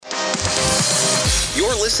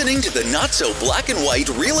You're listening to the Not So Black and White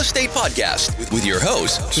Real Estate Podcast with your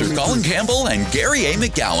hosts, Sir Colin Campbell and Gary A.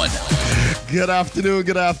 McGowan. Good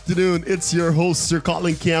afternoon. It's your host, Sir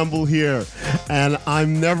Colin Campbell here. And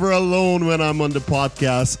I'm never alone when I'm on the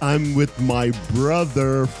podcast. I'm with my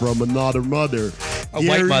brother from another mother.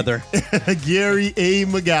 White mother. Gary A.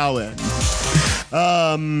 McGowan.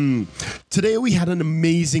 Today we had an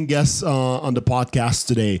amazing guest on the podcast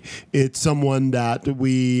today. It's someone that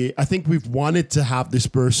I think we've wanted to have this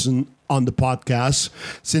person on the podcast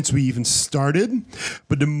since we even started.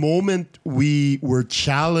 But the moment we were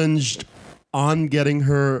challenged on getting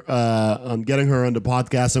her on the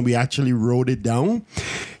podcast, and we actually wrote it down.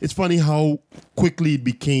 It's funny how quickly it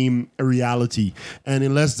became a reality. And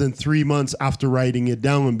in less than 3 months after writing it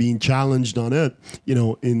down and being challenged on it,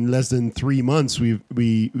 in less than 3 months, we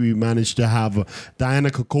managed to have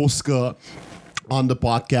Dianna Kokoszka on the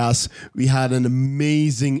podcast. We had an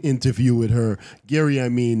amazing interview with her. Gary,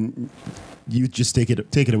 you just take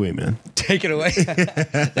it away, man. Take it away.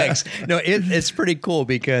 Thanks. No, it's pretty cool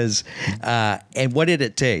because, and what did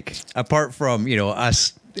it take? Apart from,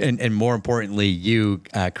 us and more importantly, you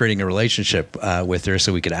creating a relationship with her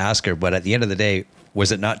so we could ask her. But at the end of the day,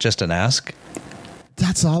 was it not just an ask?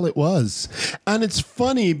 That's all it was. And it's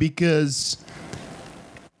funny because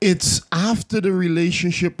it's after the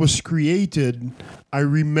relationship was created, I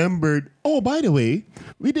remembered, oh, by the way,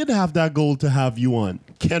 we did have that goal to have you on.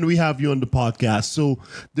 Can we have you on the podcast? So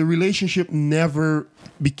the relationship never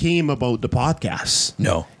became about the podcast.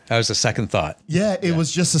 No, that was a second thought. Yeah, it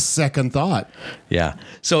was just a second thought. Yeah.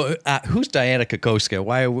 So who's Dianna Kokoszka?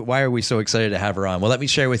 Why are we so excited to have her on? Well, let me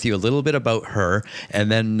share with you a little bit about her,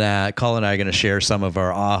 and then Colin and I are going to share some of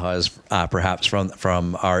our ahas, perhaps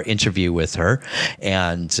from our interview with her.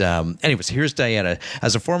 And anyways, here's Dianna.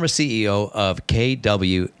 As a former CEO of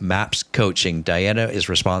KW Maps Coaching, Dianna is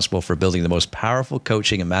responsible for building the most powerful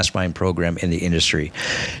coaching and mastermind program in the industry.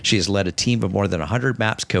 She has led a team of more than 100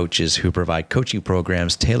 Maps coaches who provide coaching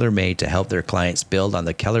programs tailor-made to help their clients build on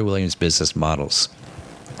the Keller Williams business models.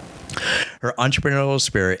 Her entrepreneurial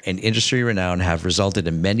spirit and industry renown have resulted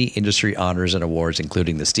in many industry honors and awards,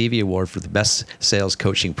 including the Stevie Award for the Best Sales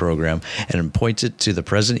Coaching Program, and appointed to the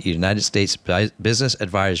President of the United States Business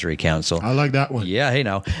Advisory Council. I like that one. Yeah, hey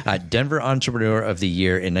now. Denver Entrepreneur of the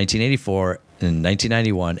Year in 1984, in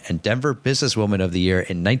 1991, and Denver Businesswoman of the Year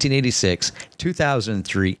in 1986,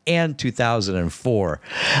 2003, and 2004.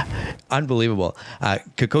 Unbelievable.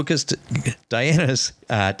 Dianna's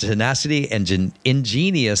tenacity and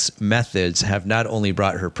ingenious methods have not only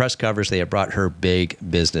brought her press covers, they have brought her big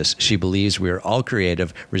business. She believes we are all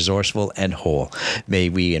creative, resourceful, and whole. May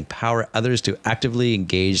we empower others to actively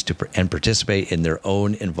engage and participate in their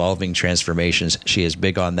own involving transformations. She is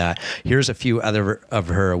big on that. Here's a few other of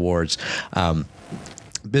her awards.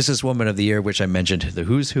 Businesswoman of the Year, which I mentioned, the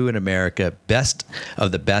Who's Who in America, Best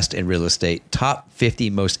of the Best in Real Estate, Top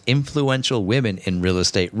 50 Most Influential Women in Real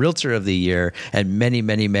Estate, Realtor of the Year, and many,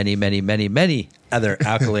 many, many, many, many, many other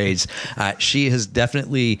accolades. She has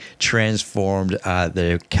definitely transformed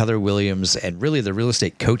the Keller Williams and really the real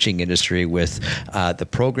estate coaching industry with the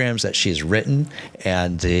programs that she's written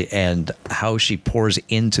and how she pours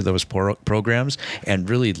into those programs and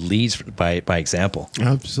really leads by example.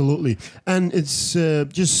 Absolutely. And it's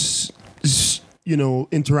just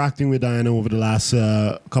interacting with Dianna over the last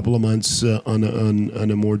couple of months on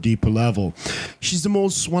a more deeper level. She's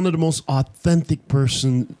one of the most authentic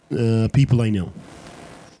people I know.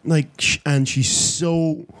 And she's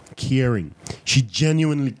so caring. She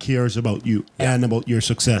genuinely cares about you and about your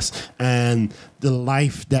success and the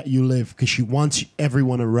life that you live, because she wants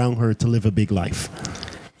everyone around her to live a big life.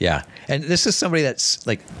 Yeah. And this is somebody that's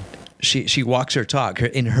like, She walks her talk.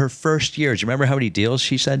 In her first year, do you remember how many deals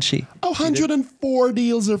she said she 104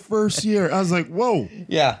 deals her first year. I was like, whoa.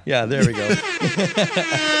 Yeah, there we go.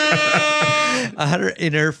 100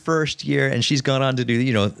 in her first year, and she's gone on to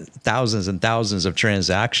do thousands and thousands of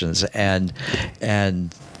transactions, and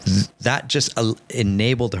that just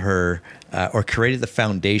enabled her or created the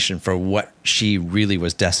foundation for what she really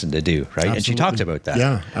was destined to do, right? Absolutely. And she talked about that.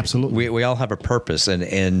 Yeah, absolutely. We all have a purpose,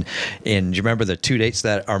 and do you remember the 2 dates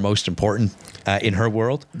that are most important in her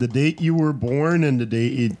world? The date you were born and the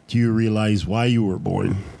date you realize why you were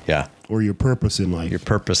born. Yeah. Or your purpose in life. Your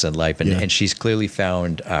purpose in life. And she's clearly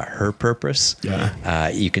found her purpose. Yeah.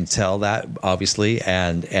 You can tell that, obviously.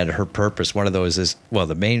 And her purpose, one of those is,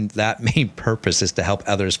 the main purpose is to help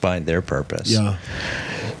others find their purpose. Yeah.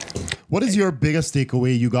 What is your biggest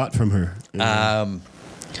takeaway you got from her?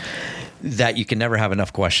 That you can never have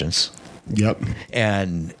enough questions. Yep.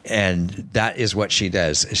 And that is what she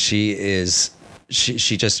does.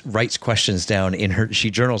 she just writes questions down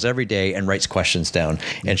she journals every day and writes questions down.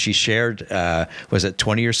 And she shared, was it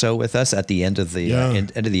 20 or so with us at the end of the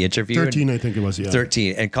end of the interview? 13, I think it was.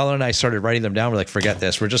 13. And Colin and I started writing them down. We're like, forget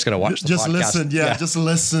this. We're just going to watch the just podcast. Listen. Just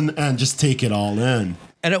listen and just take it all in.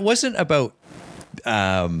 And it wasn't about,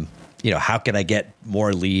 how can I get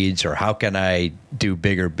more leads or how can I do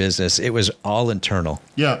bigger business? It was all internal.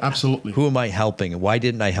 Yeah, absolutely. Who am I helping? Why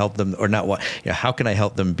didn't I help them? Or not what? How can I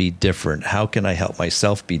help them be different? How can I help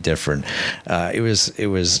myself be different? It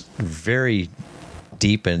was very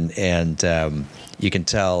deep and you can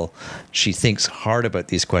tell she thinks hard about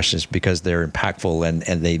these questions because they're impactful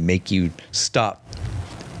and they make you stop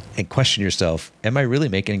and question yourself, am I really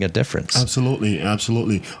making a difference? Absolutely.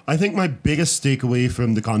 I think my biggest takeaway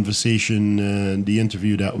from the conversation and the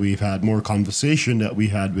interview that we've had, more conversation that we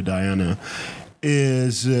had with Dianna,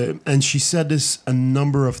 is, and she said this a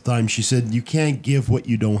number of times, she said, you can't give what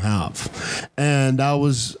you don't have. And that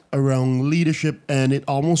was around leadership, and it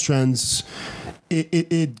almost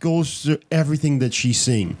it goes to everything that she's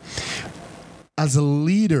saying. As a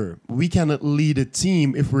leader, we cannot lead a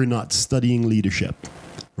team if we're not studying leadership.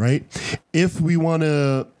 Right? If we want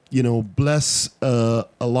to, bless a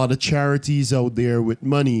lot of charities out there with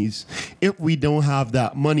monies, if we don't have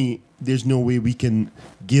that money, there's no way we can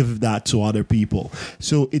give that to other people.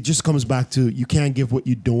 So it just comes back to you can't give what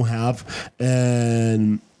you don't have.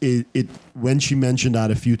 And it when she mentioned that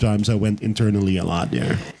a few times, I went internally a lot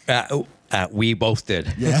there. We both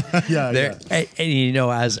did. Yeah.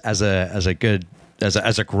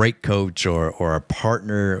 As a great coach or a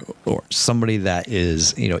partner or somebody that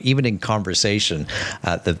is, even in conversation,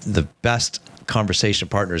 the best conversation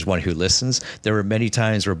partner is one who listens. There were many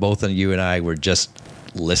times where both of you and I were just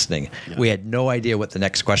listening. Yeah. We had no idea what the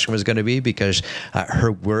next question was going to be because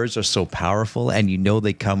her words are so powerful and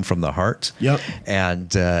they come from the heart. Yep. And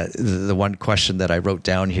the one question that I wrote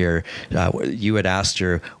down here, you had asked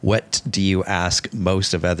her, what do you ask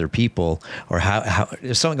most of other people, or how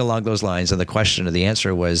something along those lines. And the question or the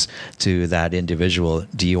answer was to that individual,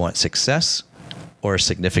 do you want success or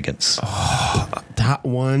significance? Oh, that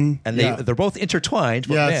one. And they're both intertwined,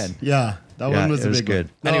 but man. Yeah. That one was a big good.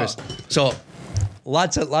 One. Anyways, so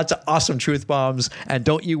lots of awesome truth bombs, and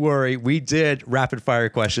don't you worry, we did rapid fire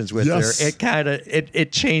questions with her. It kind of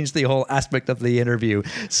it changed the whole aspect of the interview,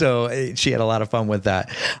 so she had a lot of fun with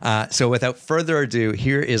that. So without further ado,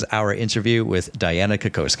 here is our interview with Dianna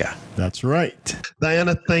Kokoszka. That's right.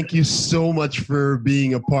 Dianna, thank you so much for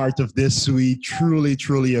being a part of this. We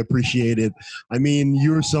truly appreciate it. I mean,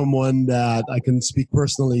 you're someone that I can speak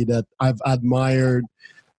personally that I've admired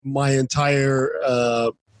my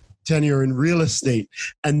entire tenure in real estate,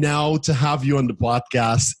 and now to have you on the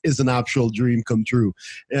podcast is an actual dream come true.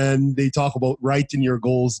 And they talk about writing your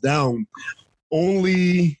goals down.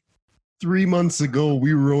 Only 3 months ago,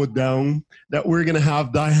 we wrote down that we're going to have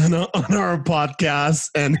Dianna on our podcast,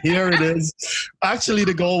 and here it is. Actually,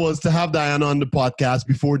 the goal was to have Dianna on the podcast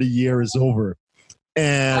before the year is over.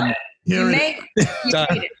 And here it is.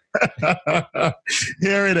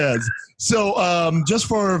 Here it is. So just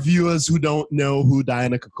for our viewers who don't know who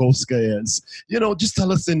Dianna Kokoszka is, just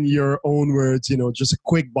tell us in your own words, just a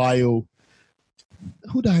quick bio,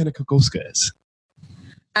 who Dianna Kokoszka is.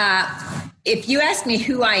 If you ask me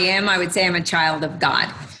who I am, I would say I'm a child of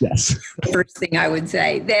God. Yes. The first thing I would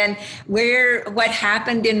say. Then what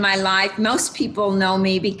happened in my life, most people know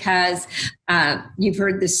me because you've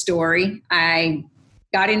heard the story. I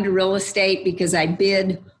got into real estate because I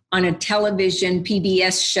bid on a television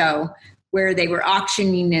PBS show where they were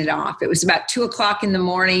auctioning it off. It was about 2:00 in the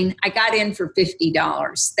morning. I got in for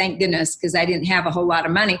 $50. Thank goodness, because I didn't have a whole lot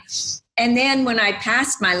of money. And then when I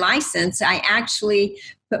passed my license, I actually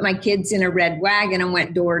put my kids in a red wagon and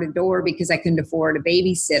went door to door because I couldn't afford a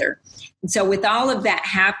babysitter. And so with all of that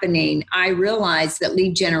happening, I realized that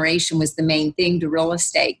lead generation was the main thing to real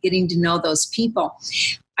estate, getting to know those people.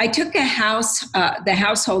 I took a house, the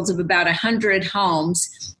households of about 100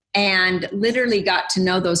 homes, and literally got to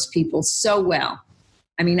know those people so well.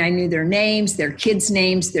 I mean, I knew their names, their kids'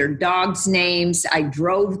 names, their dogs' names. I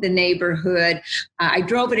drove the neighborhood. I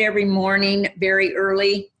drove it every morning very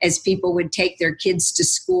early as people would take their kids to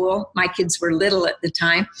school. My kids were little at the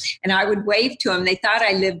time, and I would wave to them. They thought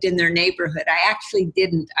I lived in their neighborhood. I actually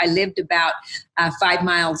didn't. I lived about 5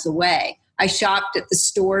 miles away. I shopped at the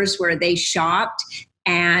stores where they shopped,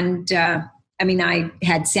 and I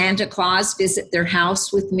had Santa Claus visit their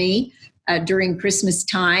house with me during Christmas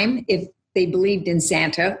time if they believed in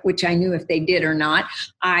Santa, which I knew if they did or not.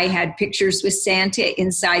 I had pictures with Santa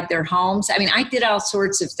inside their homes. I mean, I did all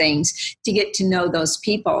sorts of things to get to know those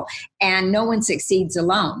people, and no one succeeds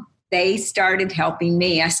alone. they started helping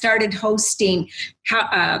me. I started hosting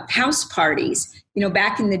house parties.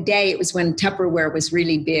 Back in the day, it was when Tupperware was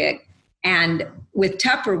really big. And with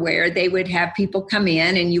Tupperware, they would have people come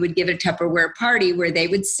in and you would give a Tupperware party where they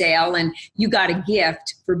would sell and you got a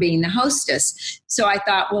gift for being the hostess. So I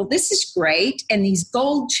thought, well, this is great. And these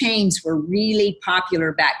gold chains were really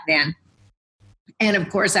popular back then. And of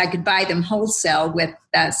course, I could buy them wholesale with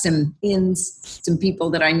some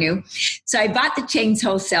people that I knew. So I bought the chains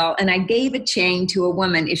wholesale and I gave a chain to a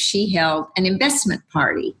woman if she held an investment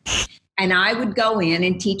party. And I would go in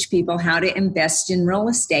and teach people how to invest in real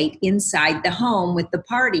estate inside the home with the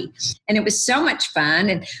party. And it was so much fun.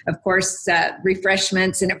 And of course,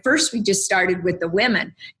 refreshments. And at first we just started with the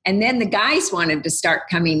women. And then the guys wanted to start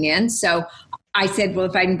coming in. So I said, well,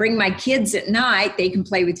 if I can bring my kids at night, they can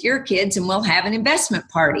play with your kids and we'll have an investment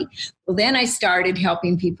party. Well, then I started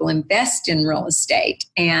helping people invest in real estate.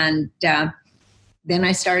 And then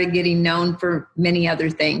I started getting known for many other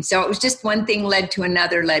things. So it was just one thing led to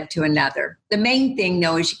another. The main thing,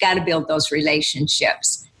 though, is you got to build those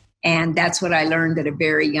relationships. And that's what I learned at a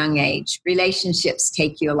very young age. Relationships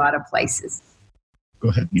take you a lot of places. Go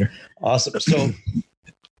ahead, Nir. Awesome. So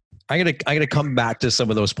I'm gonna come back to some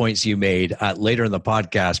of those points you made later in the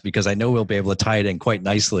podcast because I know we'll be able to tie it in quite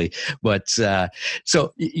nicely. But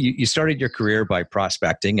so you started your career by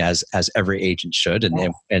prospecting, as every agent should,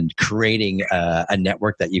 and creating a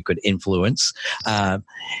network that you could influence. I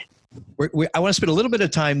want to spend a little bit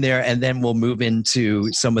of time there, and then we'll move into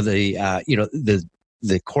some of the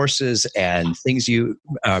the courses and things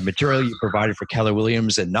material you provided for Keller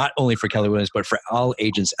Williams, and not only for Keller Williams, but for all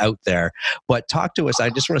agents out there. But talk to us. I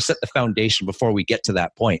just want to set the foundation before we get to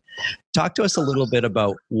that point. Talk to us a little bit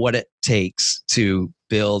about what it takes to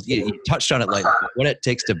build, you touched on it, like what it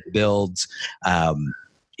takes to build, a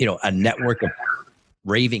network of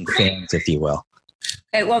raving fans, if you will.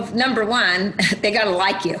 Okay, well, number one, they got to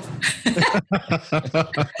like you.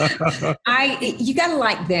 You got to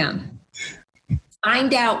like them.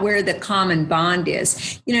 Find out where the common bond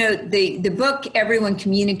is. The book, Everyone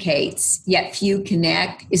Communicates, Yet Few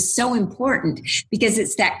Connect, is so important because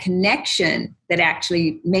it's that connection that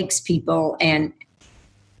actually makes people and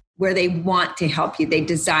where they want to help you, they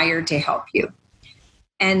desire to help you.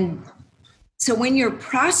 And so when you're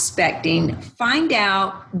prospecting, find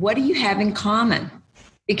out what do you have in common.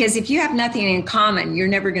 Because if you have nothing in common, you're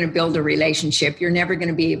never going to build a relationship. You're never going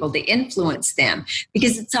to be able to influence them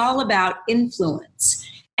because it's all about influence.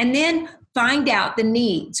 And then find out the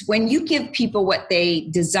needs. When you give people what they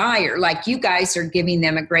desire, like you guys are giving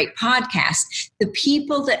them a great podcast, the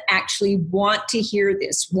people that actually want to hear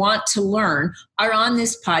this, want to learn, are on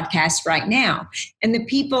this podcast right now. And the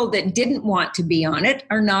people that didn't want to be on it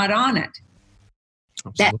are not on it.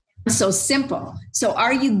 Absolutely. That's so simple. So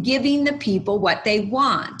are you giving the people what they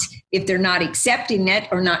want? If they're not accepting it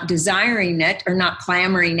or not desiring it or not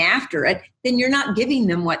clamoring after it, then you're not giving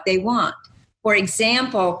them what they want. For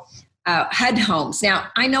example, HUD homes. Now,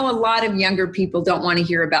 I know a lot of younger people don't want to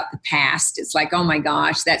hear about the past. It's like, oh my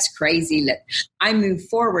gosh, that's crazy. I move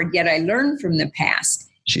forward, yet I learn from the past.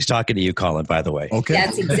 She's talking to you, Colin, by the way. Okay.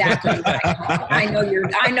 That's exactly right. I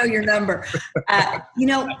know your number.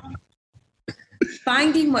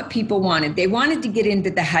 Finding what people wanted. They wanted to get into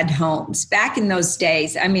the HUD homes. Back in those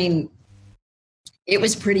days, I mean, it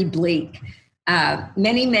was pretty bleak.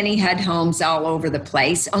 Many HUD homes all over the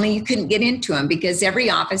place, only you couldn't get into them because every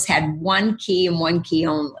office had one key and one key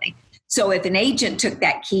only. So if an agent took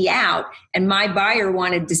that key out and my buyer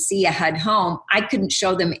wanted to see a HUD home, I couldn't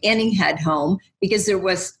show them any HUD home because there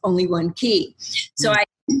was only one key. So I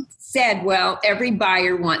said, well, every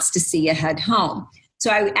buyer wants to see a HUD home. So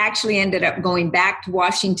I actually ended up going back to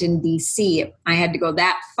Washington, D.C. I had to go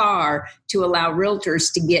that far to allow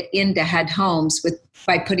realtors to get into HUD homes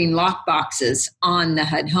by putting lock boxes on the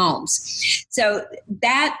HUD homes. So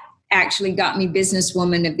that actually got me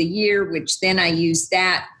Businesswoman of the Year, which then I used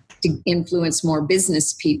that to influence more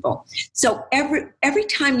business people. So every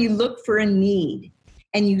time you look for a need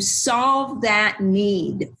and you solve that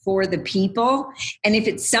need for the people, and if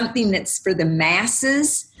it's something that's for the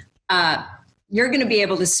masses, you're going to be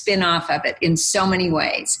able to spin off of it in so many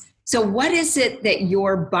ways. So what is it that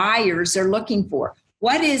your buyers are looking for?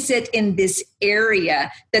 What is it in this area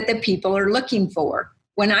that the people are looking for?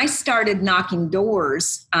 When I started knocking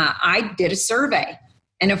doors, I did a survey.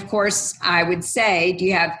 And of course, I would say, do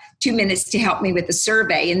you have 2 minutes to help me with the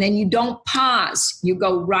survey? And then you don't pause. You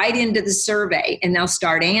go right into the survey and they'll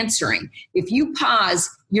start answering. If you pause,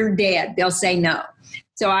 you're dead. They'll say no.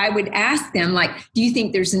 So I would ask them, like, do you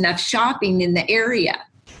think there's enough shopping in the area?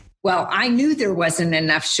 Well, I knew there wasn't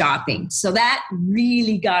enough shopping. So that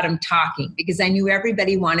really got them talking, because I knew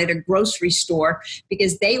everybody wanted a grocery store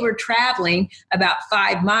because they were traveling about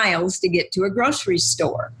 5 miles to get to a grocery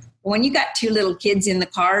store. When you got 2 little kids in the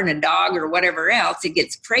car and a dog or whatever else, it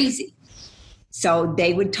gets crazy. So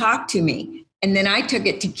they would talk to me. And then I took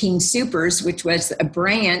it to King Soopers, which was a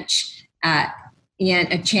branch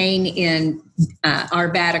in a chain in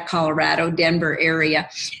Arvada, Colorado, Denver area.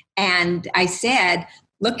 And I said,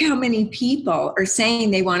 look how many people are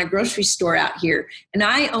saying they want a grocery store out here. And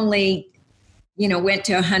I only, went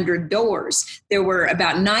to 100 doors. There were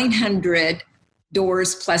about 900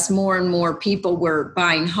 doors, plus more and more people were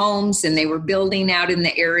buying homes, and they were building out in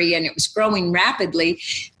the area, and it was growing rapidly.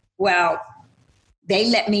 Well, they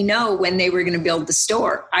let me know when they were going to build the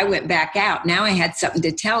store. I went back out. Now I had something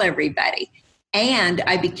to tell everybody. And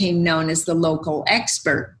I became known as the local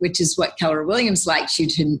expert, which is what Keller Williams likes you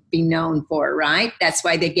to be known for, right? That's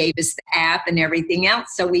why they gave us the app and everything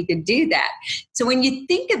else so we could do that. So when you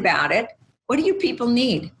think about it, what do your people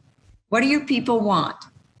need? What do your people want?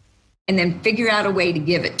 And then figure out a way to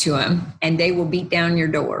give it to them, and they will beat down your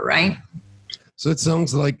door, right? So it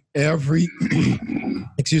sounds like every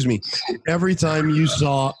time you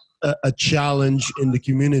saw a challenge in the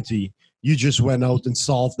community, you just went out and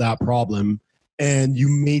solved that problem. And you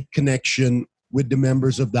made connection with the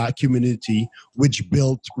members of that community, which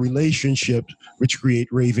built relationships, which create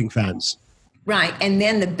raving fans. Right. And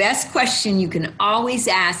then the best question you can always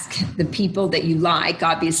ask the people that you like,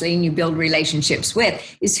 obviously, and you build relationships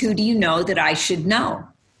with, is who do you know that I should know?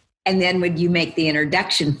 And then would you make the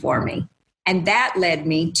introduction for me? And that led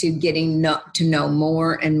me to getting to know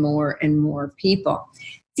more and more and more people.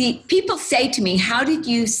 See, people say to me, how did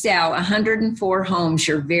you sell 104 homes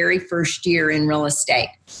your very first year in real estate?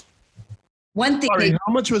 One thing. Sorry,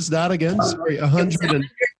 how much was that again? Sorry,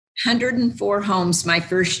 104 homes my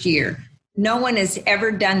first year. No one has ever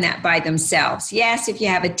done that by themselves. Yes, if you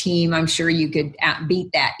have a team, I'm sure you could beat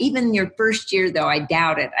that. Even your first year, though, I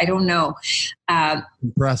doubt it. I don't know.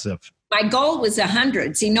 Impressive. My goal was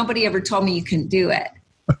 100. See, nobody ever told me you couldn't do it.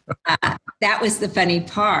 That was the funny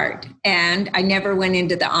part. And I never went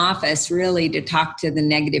into the office really to talk to the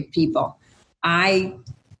negative people. I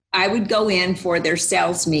would go in for their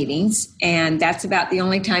sales meetings, and that's about the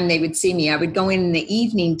only time they would see me. I would go in the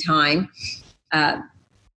evening time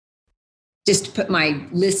just to put my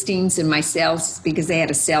listings and my sales, because they had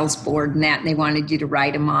a sales board and that, and they wanted you to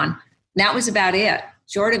write them on. And that was about it.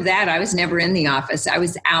 Short of that, I was never in the office. I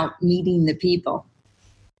was out meeting the people.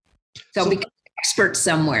 So become an expert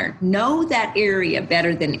somewhere. Know that area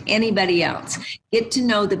better than anybody else. Get to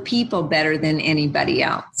know the people better than anybody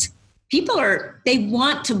else. People they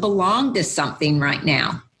want to belong to something right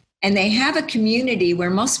now. And they have a community where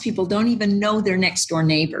most people don't even know their next door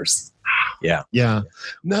neighbors. Yeah.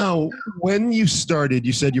 Now, when you started,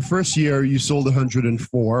 you said your first year you sold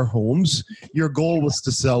 104 homes. Your goal was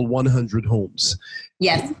to sell 100 homes.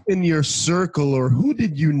 Yes. In your circle, or who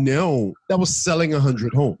did you know that was selling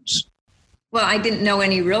 100 homes? Well, I didn't know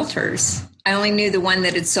any realtors. I only knew the one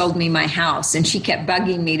that had sold me my house, and she kept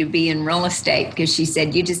bugging me to be in real estate because she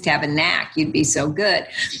said, you just have a knack. You'd be so good.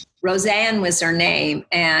 Roseanne was her name.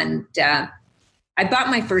 And I bought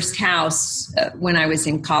my first house when I was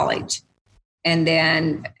in college, and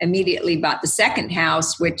then immediately bought the second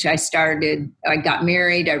house, which I got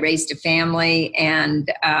married, I raised a family,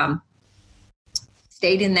 and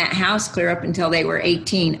stayed in that house clear up until they were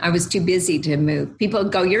 18. I was too busy to move. People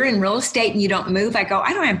go, you're in real estate and you don't move? I go,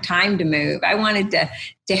 I don't have time to move. I wanted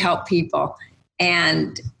to help people.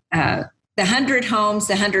 And the 100 homes,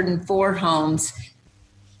 the 104 homes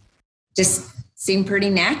just seemed pretty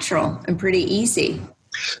natural and pretty easy.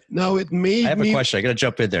 No, it made I have a question. I got to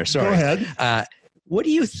jump in there. Sorry. Go ahead. What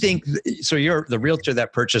do you think? So you're the realtor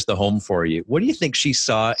that purchased the home for you. What do you think she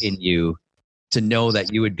saw in you to know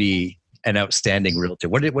that you would be an outstanding realtor?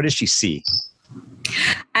 What did she see?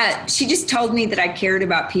 She just told me that I cared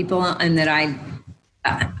about people, and that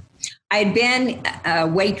I'd been a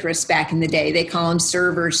waitress back in the day. They call them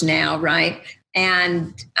servers now, right?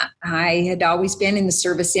 And I had always been in the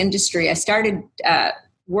service industry. I started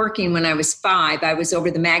working when I was 5. I was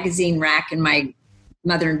over the magazine rack in my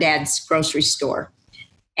mother and dad's grocery store.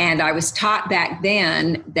 And I was taught back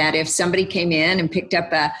then that if somebody came in and picked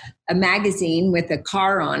up a magazine with a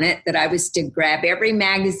car on it, that I was to grab every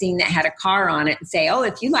magazine that had a car on it and say, oh,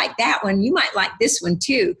 if you like that one, you might like this one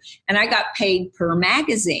too. And I got paid per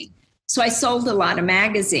magazine. So I sold a lot of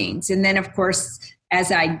magazines. And then, of course,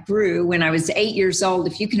 as I grew, when I was 8 years old,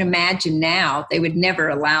 if you can imagine now, they would never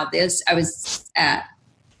allow this. I was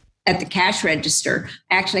at the cash register.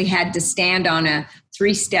 I actually had to stand on a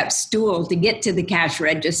 3-step stool to get to the cash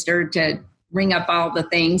register to ring up all the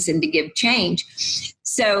things and to give change.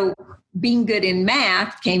 So being good in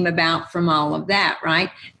math came about from all of that,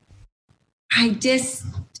 right? I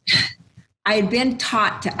had been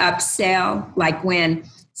taught to upsell, like when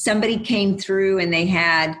somebody came through and they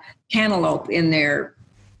had cantaloupe in their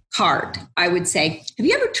cart, I would say, have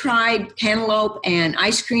you ever tried cantaloupe and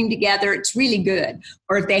ice cream together? It's really good.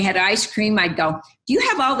 Or if they had ice cream, I'd go, do you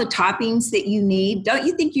have all the toppings that you need? Don't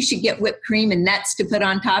you think you should get whipped cream and nuts to put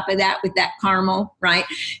on top of that with that caramel, right?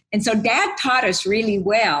 And so Dad taught us really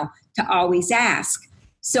well to always ask.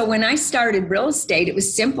 So when I started real estate, it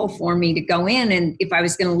was simple for me to go in, and if I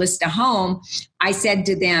was going to list a home, I said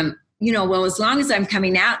to them, well, as long as I'm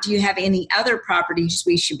coming out, do you have any other properties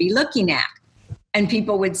we should be looking at? And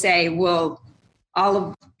people would say, well, all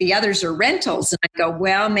of the others are rentals. And I go,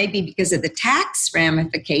 well, maybe because of the tax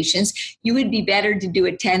ramifications, you would be better to do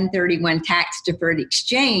a 1031 tax deferred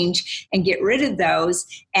exchange and get rid of those.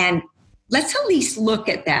 And let's at least look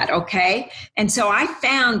at that, okay? And so I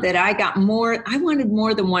found that I wanted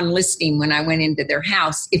more than one listing when I went into their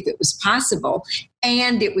house, if it was possible,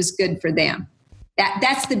 and it was good for them.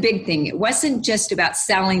 That's the big thing. It wasn't just about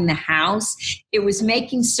selling the house. It was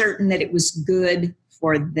making certain that it was good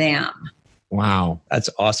for them. Wow. That's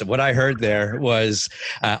awesome. What I heard there was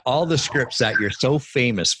all the scripts that you're so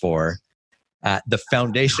famous for, the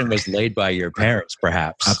foundation was laid by your parents,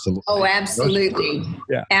 perhaps. Absolutely. Oh, absolutely.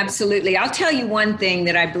 Yeah. Absolutely. I'll tell you one thing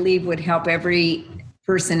that I believe would help every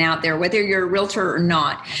person out there, whether you're a realtor or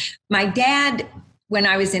not. My dad, when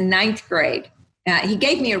I was in 9th grade, he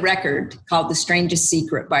gave me a record called The Strangest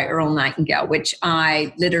Secret by Earl Nightingale, which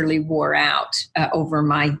I literally wore out over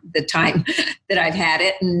the time that I've had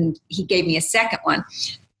it. And he gave me a second one.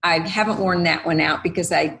 I haven't worn that one out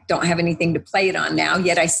because I don't have anything to play it on now,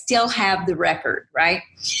 yet I still have the record, right?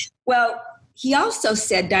 Well, he also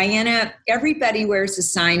said, Dianna, everybody wears a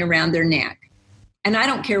sign around their neck. And I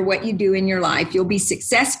don't care what you do in your life, you'll be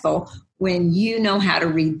successful when you know how to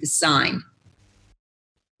read the sign.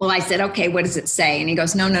 Well, I said, okay, what does it say? And he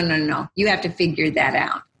goes, no. You have to figure that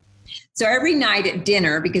out. So every night at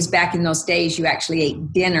dinner, because back in those days, you actually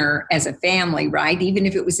ate dinner as a family, right? Even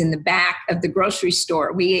if it was in the back of the grocery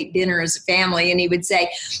store, we ate dinner as a family. And he would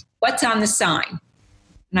say, what's on the sign?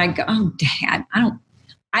 And I'd go, oh, Dad,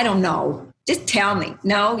 I don't know. Just tell me.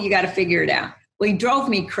 No, you got to figure it out. Well, he drove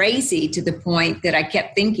me crazy to the point that I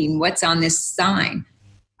kept thinking, what's on this sign?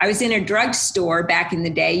 I was in a drugstore back in the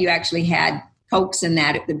day. You actually had Cokes and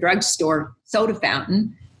that at the drugstore soda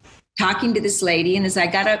fountain, talking to this lady. And as I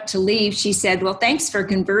got up to leave, she said, well, thanks for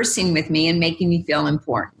conversing with me and making me feel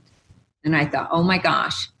important. And I thought, oh my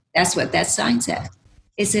gosh, that's what that sign said.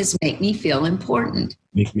 It says, make me feel important.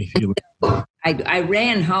 Make me feel I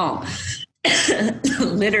ran home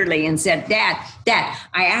literally and said, Dad,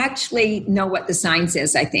 I actually know what the sign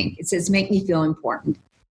says, I think. It says, make me feel important.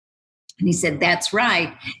 And he said, that's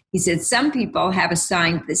right. He said, some people have a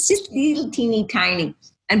sign that's just little teeny tiny.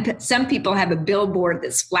 And some people have a billboard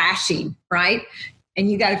that's flashing, right?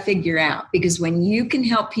 And you got to figure out, because when you can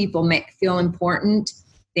help people feel important,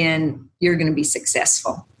 then you're going to be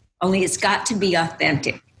successful. Only it's got to be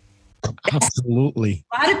authentic. Absolutely.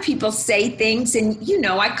 A lot of people say things and,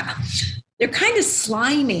 they're kind of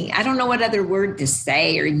slimy. I don't know what other word to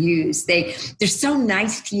say or use. They're so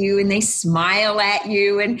nice to you and they smile at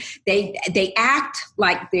you and they act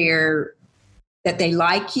like that they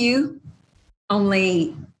like you.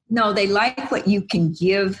 Only, no, they like what you can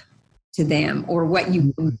give to them or what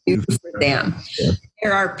you can do for them.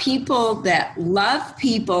 There are people that love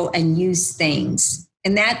people and use things.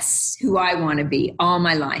 And that's who I want to be all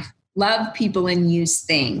my life. Love people and use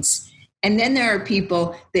things. And then there are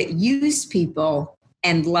people that use people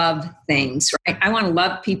and love things, right? I want to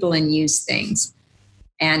love people and use things.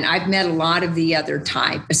 And I've met a lot of the other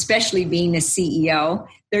type, especially being a CEO.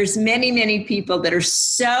 There's many, many people that are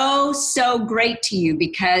so, so great to you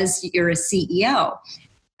because you're a CEO.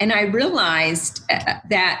 And I realized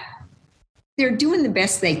that they're doing the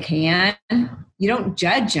best they can. You don't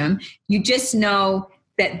judge them. You just know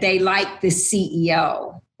that they like the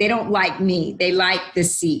CEO. They don't like me. They like the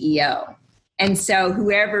CEO. And so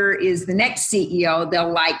whoever is the next CEO,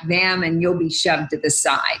 they'll like them and you'll be shoved to the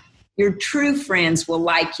side. Your true friends will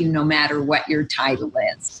like you no matter what your title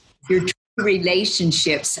is. Your true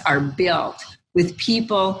relationships are built with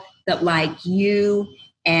people that like you.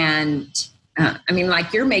 And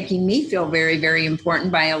like you're making me feel very, very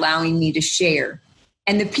important by allowing me to share.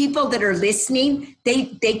 And the people that are listening, they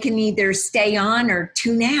can either stay on or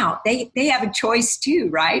tune out. They have a choice too,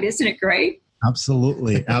 right? Isn't it great?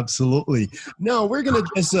 Absolutely. Absolutely. Now we're going to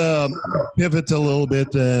just pivot a little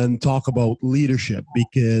bit and talk about leadership,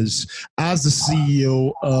 because as the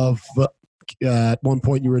CEO of, at one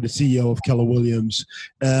point you were the CEO of Keller Williams.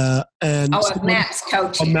 Of MAPS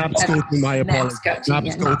Coaching. MAPS Coaching, my apologies. MAPS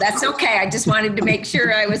Coaching. No, that's okay. I just wanted to make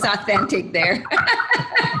sure I was authentic there.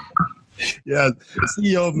 Yeah,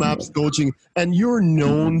 CEO of MAPS Coaching, and you're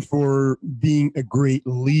known for being a great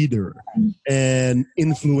leader and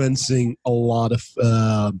influencing a lot of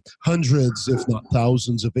hundreds, if not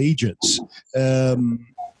thousands, of agents.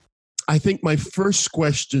 I think my first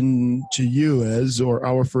question to you is, or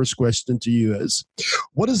our first question to you is,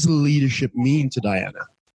 what does leadership mean to Dianna?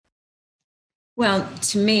 Well,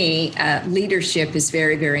 to me, leadership is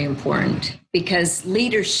very, very important, because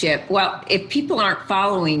leadership, well, if people aren't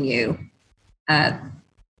following you,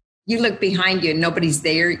 you look behind you and nobody's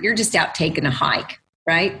there, you're just out taking a hike,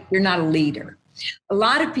 right? You're not a leader. A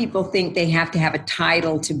lot of people think they have to have a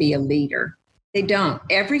title to be a leader. They don't.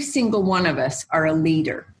 Every single one of us are a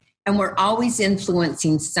leader, and we're always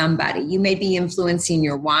influencing somebody. You may be influencing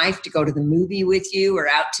your wife to go to the movie with you or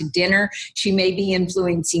out to dinner. She may be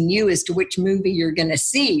influencing you as to which movie you're going to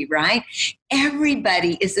see, right?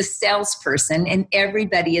 Everybody is a salesperson, and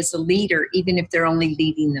everybody is a leader, even if they're only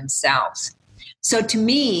leading themselves. So to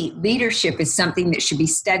me, leadership is something that should be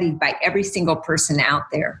studied by every single person out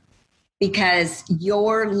there, because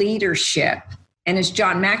your leadership, and as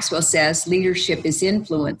John Maxwell says, leadership is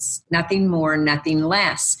influence, nothing more, nothing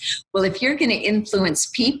less. Well, if you're going to influence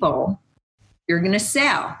people, you're going to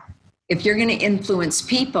sell. If you're going to influence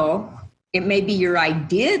people, it may be your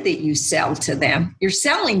idea that you sell to them. You're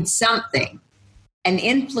selling something. And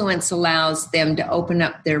influence allows them to open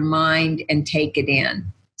up their mind and take it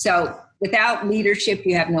in. So without leadership,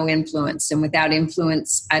 you have no influence. And without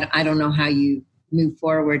influence, I don't know how you move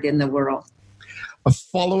forward in the world. A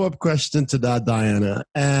follow-up question to that, Dianna.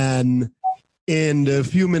 And in the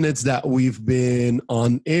few minutes that we've been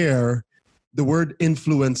on air, the word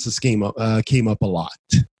influences came up a lot.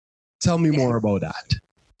 Tell me more about that.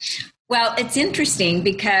 Well, it's interesting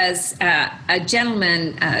because a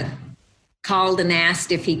gentleman called and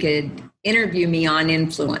asked if he could interview me on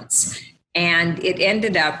influence. And it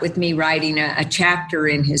ended up with me writing a chapter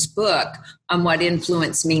in his book on what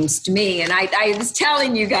influence means to me. And I was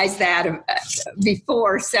telling you guys that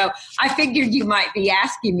before, so I figured you might be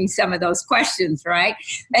asking me some of those questions, right?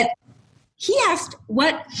 But he asked,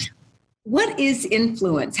 what is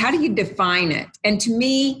influence? How do you define it? And to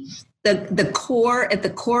me, at the core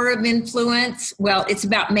of influence, well, it's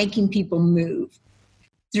about making people move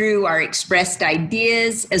through our expressed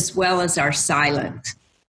ideas as well as our silence.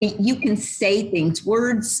 You can say things,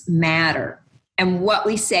 words matter, and what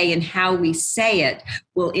we say and how we say it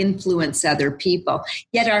will influence other people.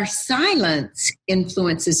 Yet our silence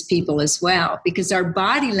influences people as well, because our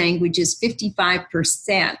body language is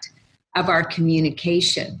 55% of our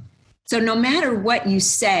communication. So no matter what you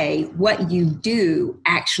say, what you do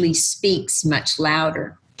actually speaks much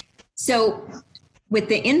louder. So with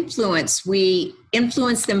the influence, we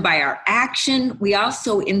influence them by our action. We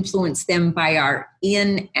also influence them by our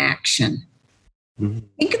inaction. Mm-hmm.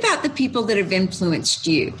 Think about the people that have influenced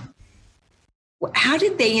you. How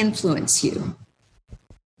did they influence you?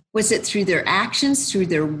 Was it through their actions, through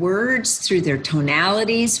their words, through their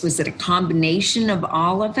tonalities? Was it a combination of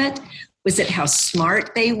all of it? Was it how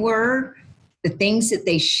smart they were, the things that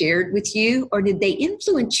they shared with you? Or did they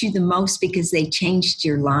influence you the most because they changed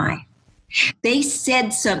your life? They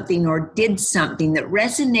said something or did something that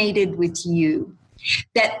resonated with you,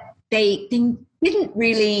 that they didn't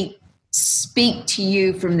really speak to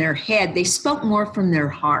you from their head. They spoke more from their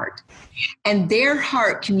heart. And their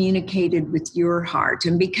heart communicated with your heart.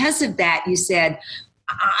 And because of that, you said,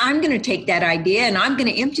 I'm going to take that idea and I'm going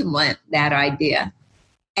to implement that idea.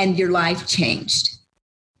 And your life changed.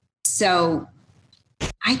 So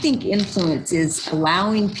I think influence is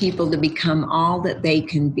allowing people to become all that they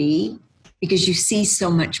can be, because you see so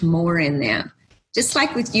much more in them. Just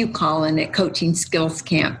like with you, Colin, at Coaching Skills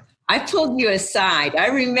Camp. I pulled you aside. I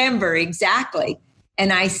remember exactly.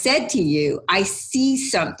 And I said to you, I see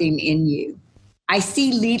something in you. I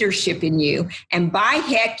see leadership in you. And by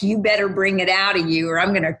heck, you better bring it out of you or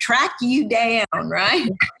I'm going to track you down, right?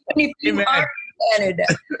 And if you are in Canada.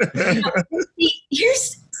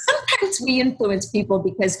 Sometimes we influence people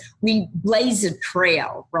because we blaze a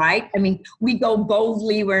trail, right? I mean, we go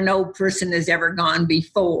boldly where no person has ever gone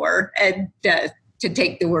before. And to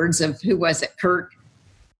take the words of, who was it, Kirk?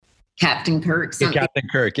 Captain Kirk. Yeah, Captain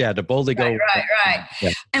Kirk, yeah, to boldly go. Right. Yeah.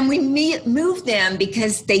 And we move them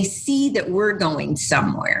because they see that we're going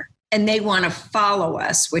somewhere. and they want to follow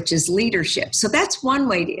us, which is leadership. So that's one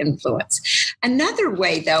way to influence. Another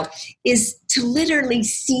way, though, is to literally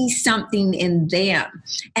see something in them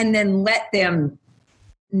and then let them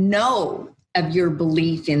know of your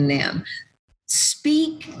belief in them.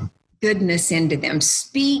 Speak goodness into them.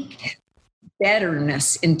 Speak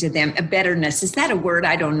betterness into them. A betterness, is that a word?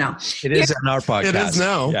 I don't know. It is in our podcast. It is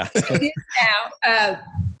now. Yeah. It is now.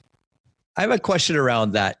 I have a question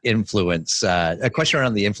around that influence. A question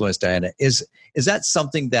around the influence, Dianna. Is that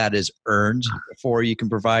something that is earned before you can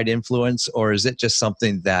provide influence, or is it just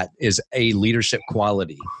something that is a leadership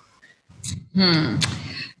quality? As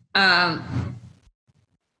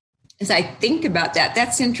I think about that,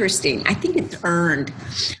 that's interesting. I think it's earned.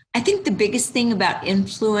 I think the biggest thing about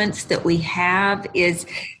influence that we have is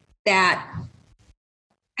that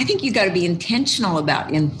I think you got to be intentional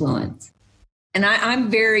about influence. And I'm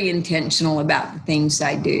very intentional about the things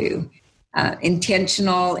I do.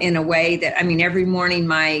 Intentional in a way that, every morning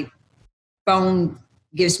my phone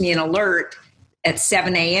gives me an alert at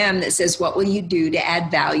 7 a.m. that says, what will you do to add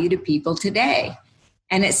value to people today?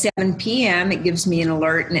 And at 7 p.m., it gives me an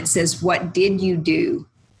alert and it says, what did you do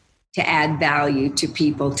to add value to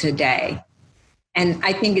people today? And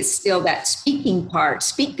I think it's still that speaking part,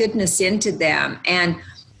 speak goodness into them. And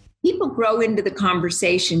people grow into the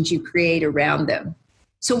conversations you create around them.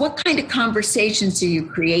 So what kind of conversations are you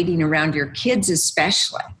creating around your kids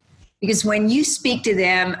especially? Because when you speak to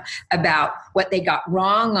them about what they got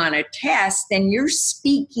wrong on a test, then you're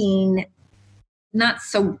speaking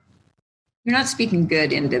you're not speaking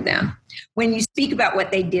good into them. When you speak about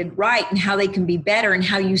what they did right and how they can be better and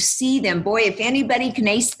how you see them, boy, if anybody can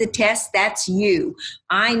ace the test, that's you.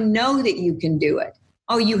 I know that you can do it.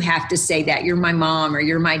 Oh, you have to say that. You're my mom or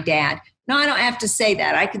you're my dad. No, I don't have to say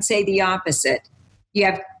that. I could say the opposite. You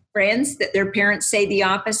have friends that their parents say the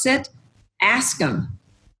opposite? Ask them.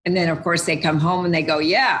 And then, of course, they come home and they go,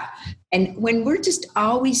 yeah. And when we're just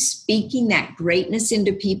always speaking that greatness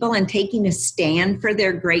into people and taking a stand for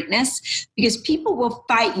their greatness, because people will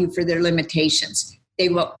fight you for their limitations. They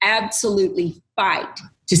will absolutely fight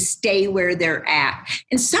to stay where they're at.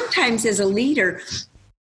 And sometimes as a leader,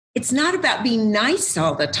 it's not about being nice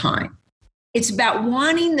all the time. It's about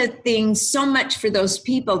wanting the things so much for those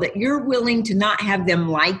people that you're willing to not have them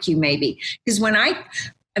like you maybe. Because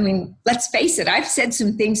let's face it, I've said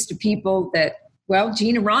some things to people that,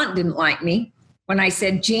 Gina Ront didn't like me. When I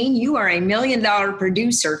said, Gene, you are $1 million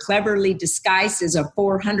producer, cleverly disguised as a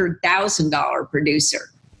 $400,000 producer.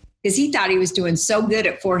 Because he thought he was doing so good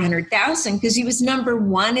at $400,000 because he was number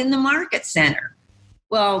one in the market center.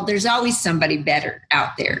 Well, there's always somebody better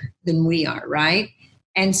out there than we are, right?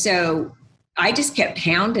 And so I just kept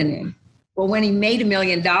hounding him. Well, when he made $1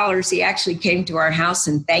 million, he actually came to our house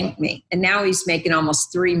and thanked me. And now he's making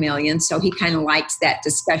almost $3 million. So he kind of likes that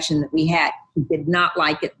discussion that we had. He did not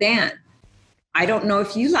like it then. I don't know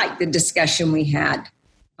if you liked the discussion we had,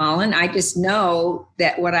 Colin. I just know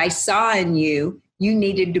that what I saw in you, you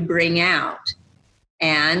needed to bring out.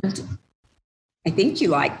 And I think you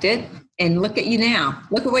liked it. And look at you now.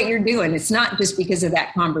 Look at what you're doing. It's not just because of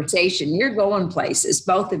that conversation. You're going places,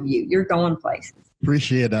 both of you. You're going places.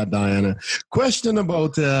 Appreciate that, Dianna. Question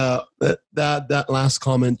about that last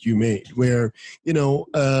comment you made, where,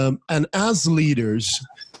 and as leaders,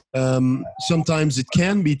 sometimes it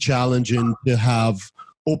can be challenging to have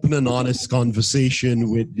open and honest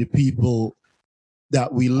conversation with the people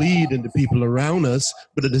that we lead and the people around us,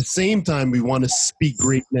 but at the same time, we want to speak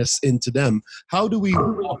greatness into them. How do we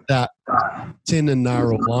walk that thin and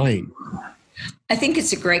narrow line? I think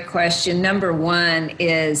it's a great question. Number one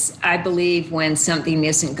is, I believe when something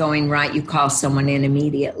isn't going right, you call someone in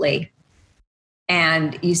immediately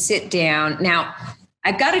and you sit down. Now,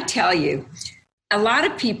 I've got to tell you, a lot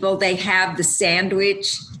of people, they have the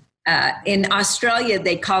sandwich. In Australia,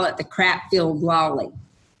 they call it the crap-filled lolly.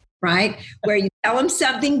 Right? Where you tell them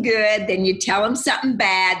something good, then you tell them something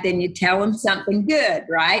bad, then you tell them something good,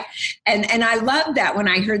 right? And I love that when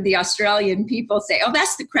I heard the Australian people say, oh,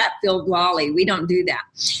 that's the crap-filled lolly. We don't do that.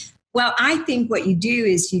 Well, I think what you do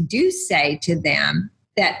is you do say to them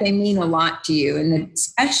that they mean a lot to you. In the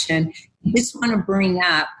discussion, you just want to bring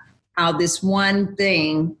up how this one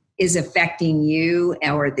thing is affecting you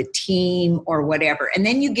or the team or whatever. And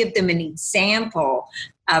then you give them an example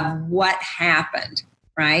of what happened.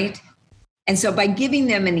 Right? And so by giving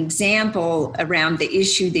them an example around the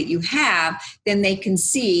issue that you have, then they can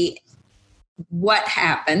see what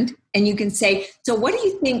happened. And you can say, so what do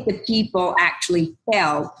you think the people actually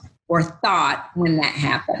felt or thought when that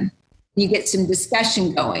happened? You get some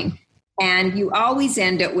discussion going. And you always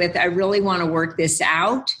end it with, I really want to work this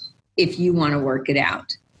out if you want to work it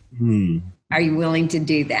out. Are you willing to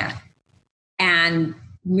do that? And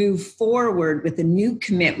move forward with a new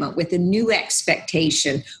commitment, with a new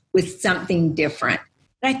expectation, with something different.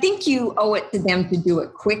 But I think you owe it to them to do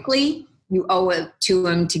it quickly. You owe it to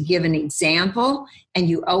them to give an example, and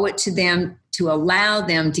you owe it to them to allow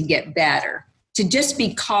them to get better. To just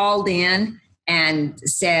be called in and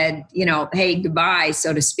said, hey, goodbye,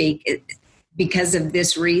 so to speak, because of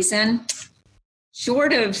this reason,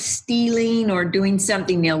 short of stealing or doing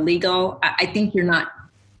something illegal, I think you're not,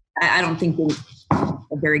 I don't think you're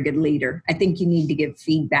a very good leader. I think you need to give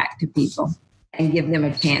feedback to people and give them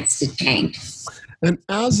a chance to change. And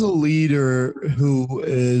as a leader who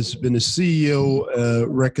has been a CEO,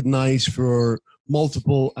 recognized for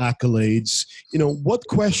multiple accolades, what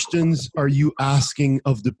questions are you asking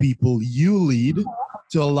of the people you lead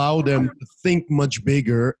to allow them to think much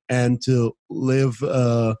bigger and to live,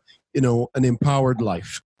 an empowered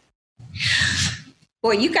life?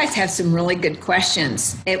 Boy, you guys have some really good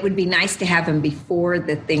questions. It would be nice to have them before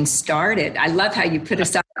the thing started. I love how you put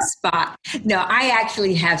us on the spot. No, I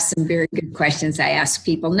actually have some very good questions I ask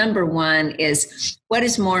people. Number one is, what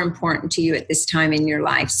is more important to you at this time in your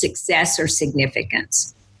life, success or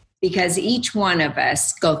significance? Because each one of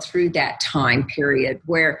us go through that time period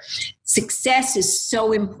where success is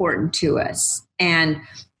so important to us. And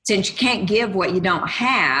since you can't give what you don't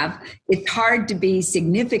have, it's hard to be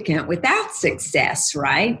significant without success,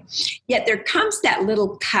 right? Yet there comes that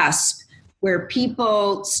little cusp where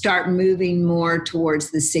people start moving more towards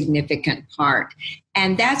the significant part.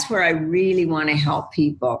 And that's where I really want to help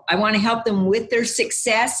people. I want to help them with their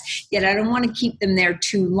success, yet I don't want to keep them there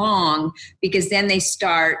too long, because then they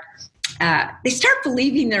start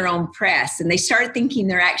believing their own press, and they start thinking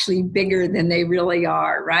they're actually bigger than they really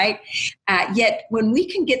are, right? Yet when we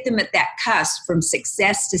can get them at that cusp from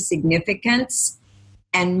success to significance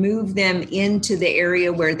and move them into the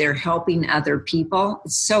area where they're helping other people,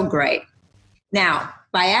 it's so great. Now,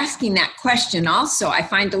 by asking that question also, I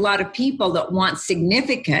find a lot of people that want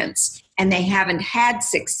significance and they haven't had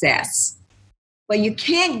success. Well, you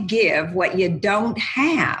can't give what you don't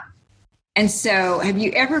have. And so have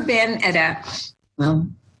you ever been at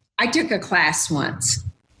I took a class once.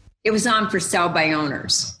 It was on for sale by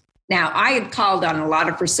owners. Now, I had called on a lot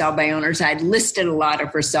of for sale by owners. I had listed a lot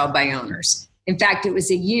of for sale by owners. In fact, it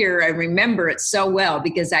was a year, I remember it so well,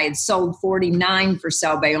 because I had sold 49 for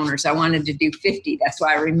sale by owners. I wanted to do 50. That's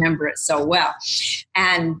why I remember it so well.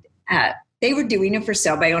 And they were doing a for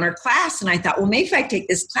sale by owner class. And I thought, well, maybe if I take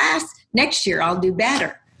this class next year, I'll do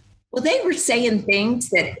better. Well, they were saying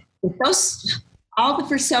things that all the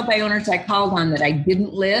for sale by owners I called on that I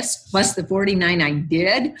didn't list, plus the 49 I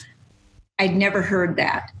did, I'd never heard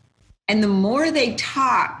that. And the more they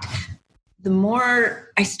talked, the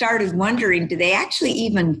more I started wondering, do they actually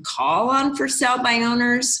even call on for sale by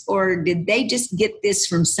owners, or did they just get this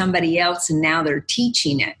from somebody else and now they're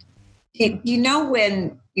teaching it? You know,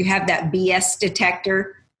 when you have that BS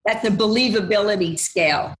detector, that's a believability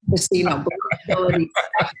scale. Just, believability.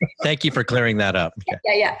 Thank you for clearing that up.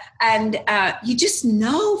 Yeah. And you just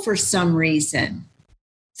know for some reason.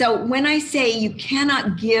 So when I say you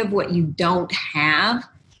cannot give what you don't have,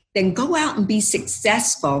 then go out and be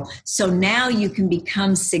successful. So now you can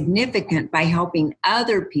become significant by helping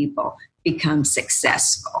other people become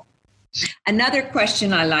successful. Another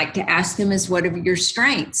question I like to ask them is, what are your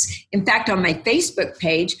strengths? In fact, on my Facebook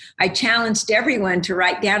page, I challenged everyone to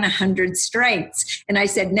write down 100 strengths. And I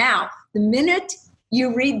said, now, the minute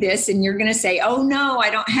you read this and you're going to say, oh, no, I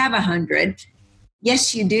don't have 100.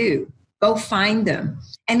 Yes, you do. Go find them.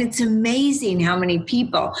 And it's amazing how many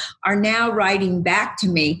people are now writing back to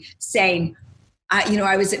me saying,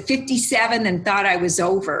 I was at 57 and thought I was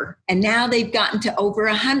over. And now they've gotten to over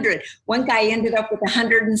 100. One guy ended up with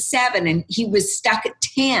 107 and he was stuck at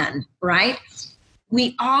 10, right?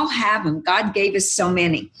 We all have them. God gave us so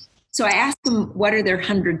many. So I asked them, what are their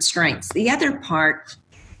 100 strengths? The other part,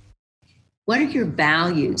 what are your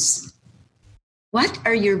values? What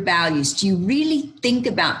are your values? Do you really think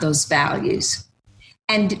about those values?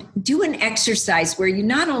 And do an exercise where you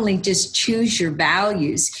not only just choose your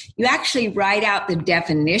values, you actually write out the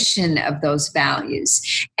definition of those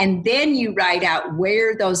values. And then you write out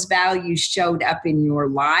where those values showed up in your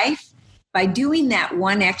life. By doing that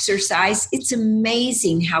one exercise, it's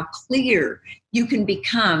amazing how clear you can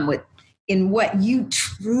become in what you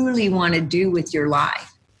truly want to do with your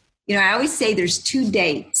life. I always say there's 2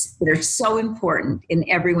 dates that are so important in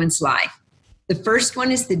everyone's life. The first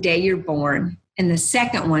one is the day you're born. And the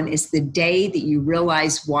second one is the day that you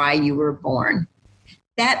realize why you were born.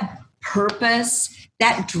 That purpose,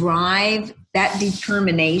 that drive, that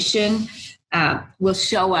determination, will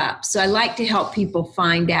show up. So I like to help people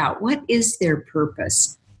find out, what is their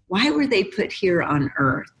purpose? Why were they put here on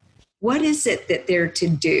earth? What is it that they're to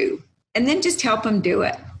do? And then just help them do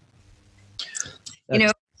it.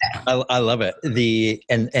 I love it.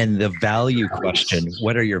 And the value question,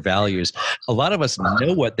 what are your values? A lot of us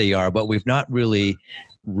know what they are, but we've not really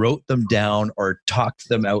wrote them down or talked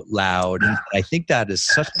them out loud. I think that is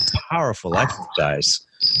such a powerful exercise.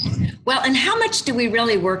 Well, and how much do we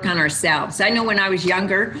really work on ourselves? I know when I was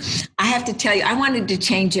younger, I have to tell you, I wanted to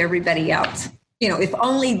change everybody else. If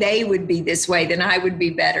only they would be this way, then I would be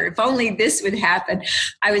better. If only this would happen.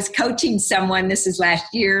 I was coaching someone, this is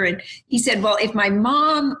last year, and he said, well, if my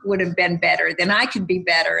mom would have been better, then I could be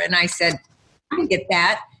better. And I said, I get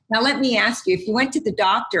that. Now, let me ask you, if you went to the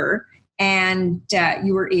doctor and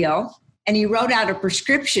you were ill and he wrote out a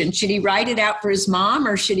prescription, should he write it out for his mom,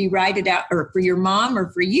 or should he write it out or for your mom or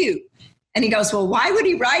for you? And he goes, well, why would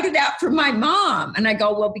he write it out for my mom? And I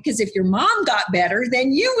go, well, because if your mom got better,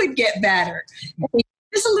 then you would get better. And he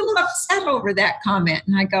was a little upset over that comment.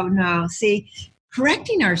 And I go, no, see,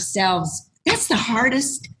 correcting ourselves, that's the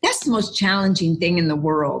hardest, that's the most challenging thing in the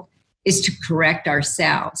world, is to correct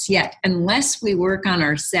ourselves. Yet, unless we work on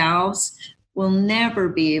ourselves, we'll never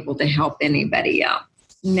be able to help anybody else.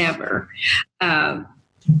 Never.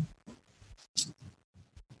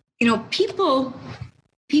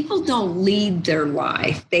 People don't lead their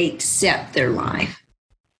life, they accept their life.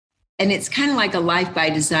 And it's kind of like a life by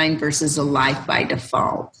design versus a life by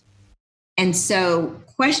default. And so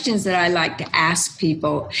questions that I like to ask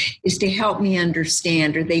people is to help me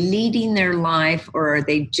understand, are they leading their life or are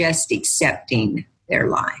they just accepting their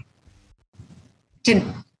life?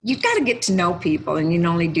 You've got to get to know people, and you can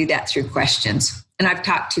only do that through questions. And I've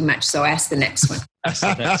talked too much, so ask the next one.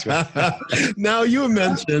 Now, you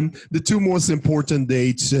mentioned the two most important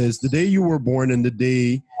dates is the day you were born and the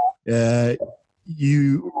day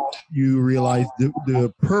you realized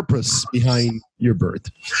the purpose behind your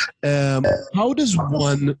birth. How does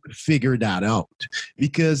one figure that out?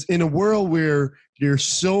 Because in a world where there's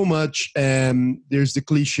so much, there's the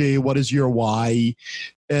cliche, what is your why?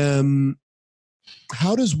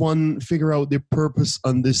 How does one figure out their purpose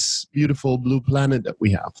on this beautiful blue planet that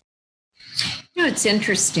we have? It's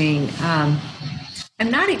interesting. I'm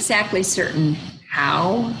not exactly certain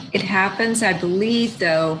how it happens. I believe,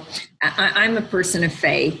 though, I'm a person of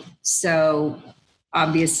faith. So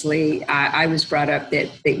obviously, I was brought up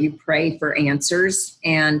that you pray for answers.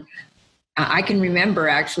 And I can remember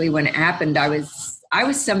actually when it happened, I was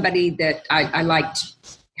somebody that I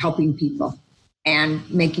liked helping people and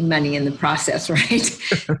making money in the process, right?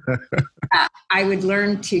 I would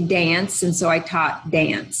learn to dance, and so I taught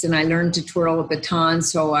dance. And I learned to twirl a baton,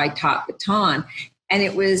 so I taught baton. And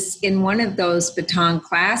it was in one of those baton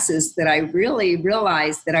classes that I really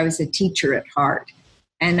realized that I was a teacher at heart.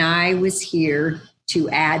 And I was here to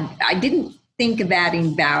add, I didn't think of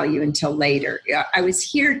adding value until later. I was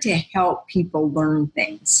here to help people learn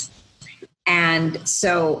things. And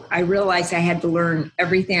so I realized I had to learn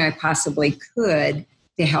everything I possibly could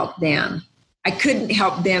to help them. I couldn't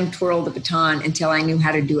help them twirl the baton until I knew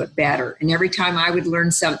how to do it better. And every time I would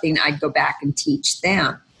learn something, I'd go back and teach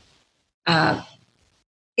them.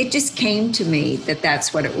 It just came to me that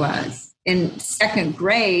that's what it was. In second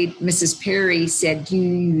grade, Mrs. Perry said,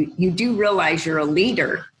 you do realize you're a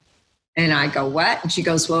leader. And I go, what? And she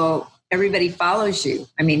goes, well, everybody follows you.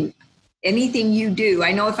 I mean, anything you do,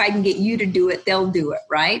 I know if I can get you to do it, they'll do it,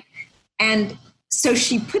 right? And so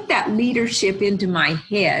she put that leadership into my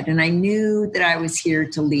head, and I knew that I was here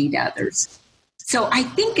to lead others. So I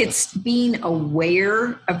think it's being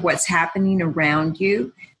aware of what's happening around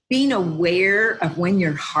you, being aware of when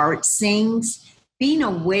your heart sings, being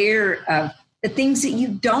aware of the things that you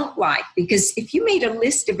don't like. Because if you made a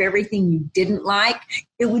list of everything you didn't like,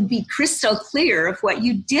 it would be crystal clear of what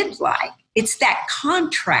you did like. It's that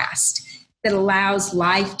contrast that allows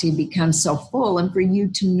life to become so full and for you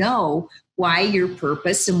to know why your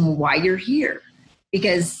purpose and why you're here.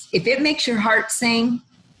 Because if it makes your heart sing,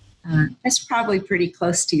 that's probably pretty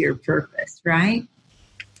close to your purpose, right?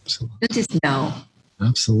 Absolutely. So just know.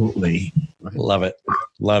 Absolutely. Love it.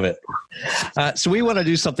 Love it. So we want to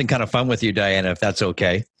do something kind of fun with you, Dianna, if that's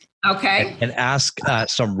okay. Okay. And ask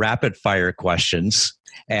some rapid fire questions.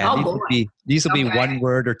 And these will be one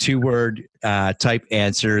word or two word type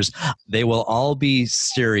answers. They will all be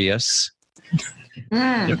serious.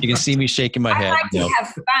 You can see me shaking my head. I like to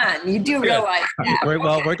have fun. You do realize that. We're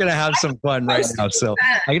going to have some fun right now. So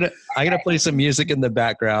I'm gonna play some music in the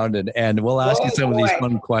background, and we'll ask you some of these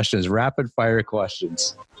fun questions, rapid fire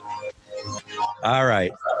questions. All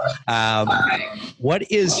right. What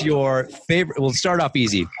is your favorite? We'll start off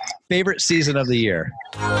easy. Favorite season of the year?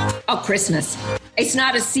 Oh, Christmas. It's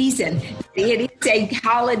not a season. It is a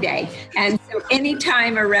holiday. And so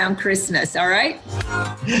anytime around Christmas, all right?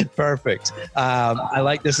 Perfect. I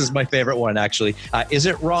like, this is my favorite one, actually. Is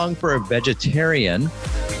it wrong for a vegetarian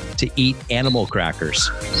to eat animal crackers?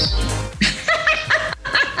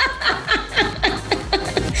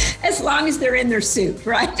 As long as they're in their soup,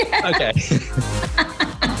 right? Okay.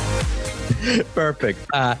 Perfect.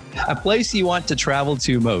 A place you want to travel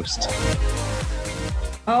to most?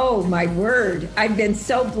 Oh, my word. I've been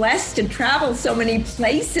so blessed to travel so many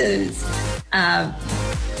places. That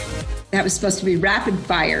was supposed to be rapid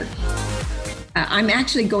fire. I'm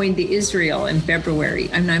actually going to Israel in February,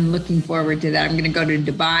 and I'm looking forward to that. I'm going to go to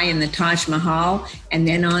Dubai and the Taj Mahal, and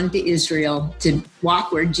then on to Israel to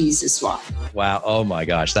walk where Jesus walked. Wow. Oh my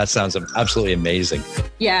gosh. That sounds absolutely amazing.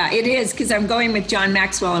 Yeah, it is, because I'm going with John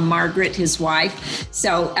Maxwell and Margaret, his wife.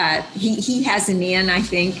 So he has an in, I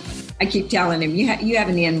think. I keep telling him, you have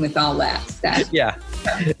an in with all that stuff. Yeah.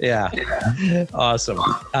 Yeah. Awesome.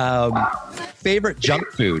 Favorite junk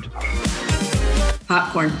food?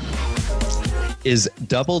 Popcorn. Is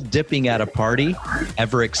double dipping at a party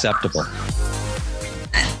ever acceptable?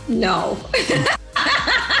 No.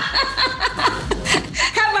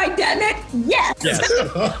 Have I done it? Yes. Yes.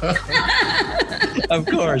 Of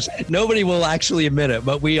course. Nobody will actually admit it,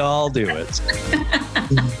 but we all do it.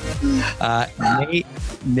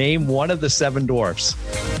 Name one of the seven dwarfs.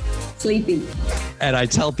 Sleepy. And I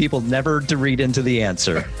tell people never to read into the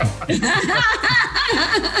answer.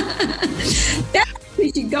 We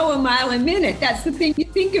should go a mile a minute. That's the thing you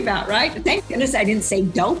think about, right? Thank goodness I didn't say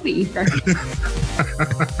dopey.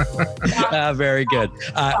 Very good.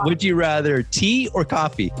 Would you rather tea or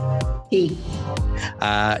coffee? Tea.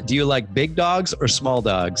 Do you like big dogs or small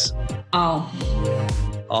dogs? Oh.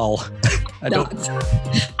 All. Dogs.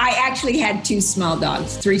 I actually had three small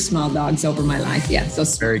dogs over my life. Yeah. So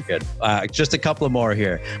very good. Just a couple of more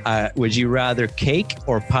here. Would you rather cake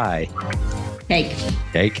or pie? Cake.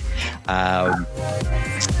 Cake.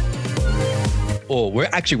 We're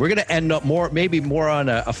going to end up maybe more on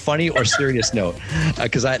a funny or serious note,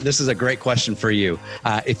 because this is a great question for you.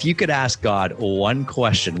 If you could ask God one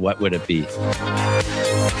question, what would it be?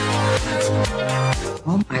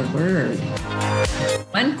 Oh my word.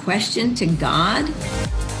 One question to God?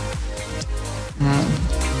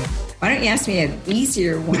 Why don't you ask me an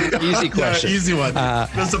easier one? Easy question. Yeah, easy one.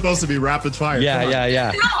 That's supposed to be rapid fire.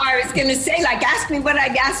 Yeah. No, I was going to say, ask me what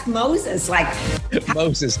I'd ask Moses.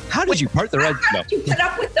 Moses, how did you part the Red Sea? How did you put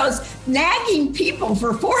up with those nagging people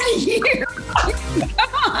for 40 years?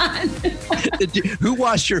 Come on. Who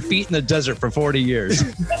washed your feet in the desert for 40 years?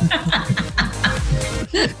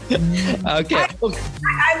 Okay.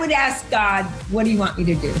 I would ask God, what do you want me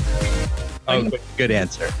to do? Oh, good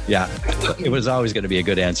answer. Yeah. It was always going to be a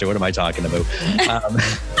good answer. What am I talking about?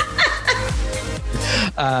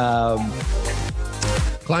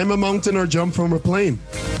 Climb a mountain or jump from a plane?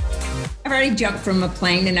 I've already jumped from a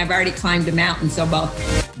plane and I've already climbed a mountain, so both.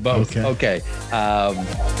 Both. Okay. I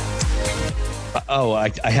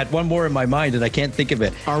had one more in my mind and I can't think of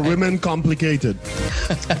it. Are women complicated?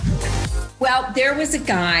 Well, there was a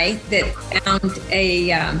guy that found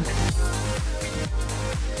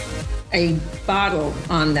a bottle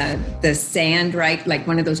on the sand, right? Like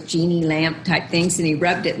one of those genie lamp type things. And he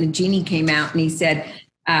rubbed it and the genie came out and he said,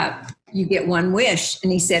 you get one wish.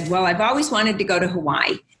 And he said, well, I've always wanted to go to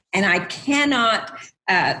Hawaii and I cannot,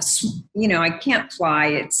 I can't fly.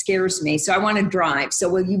 It scares me. So I want to drive. So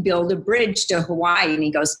will you build a bridge to Hawaii? And he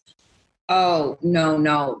goes, oh,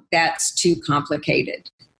 no, that's too complicated.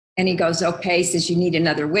 And he goes, okay, he says, you need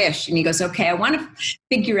another wish. And he goes, okay, I want to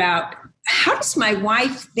figure out, how does my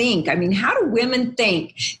wife think? I mean, how do women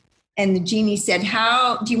think? And the genie said,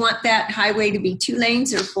 how do you want that highway to be 2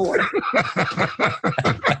 lanes or 4?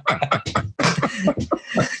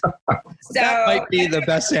 That might be the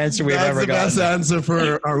best answer we've ever gotten. That's the best answer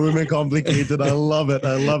for Are Women Complicated? I love it.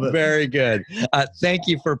 Very good. Thank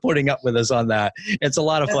you for putting up with us on that. It's a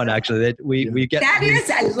lot of fun, actually. We get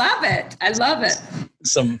I love it. I love it.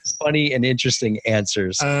 Some funny and interesting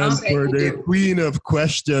answers. And for the queen of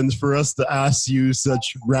questions, for us to ask you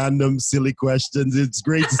such random, silly questions, it's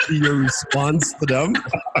great to see your response to them.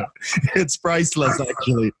 It's priceless,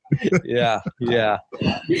 actually. Yeah.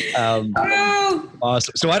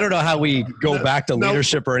 Awesome. So I don't know how we go back to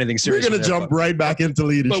leadership or anything serious. We're going to jump right back into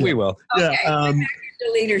leadership. But we will. Okay, back into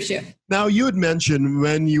leadership. Now, you had mentioned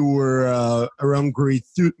when you were around grade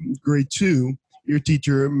 2, your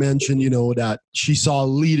teacher mentioned, that she saw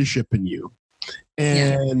leadership in you.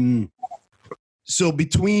 And so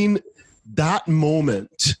between that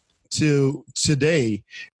moment to today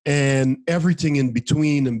and everything in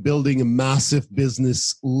between and building a massive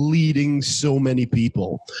business, leading so many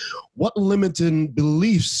people. What limiting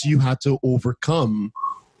beliefs you had to overcome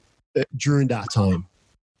during that time?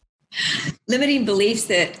 Limiting beliefs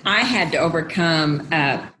that I had to overcome.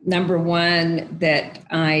 Number one, that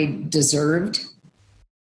I deserved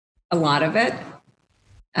a lot of it.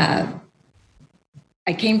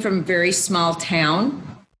 I came from a very small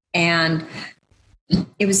town, and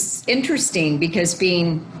it was interesting because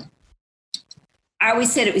I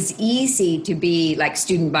always said it was easy to be like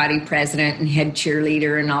student body president and head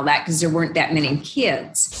cheerleader and all that because there weren't that many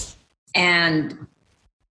kids. And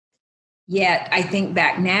yet I think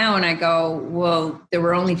back now and I go, well, there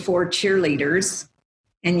were only 4 cheerleaders,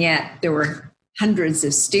 and yet there were hundreds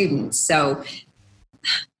of students. So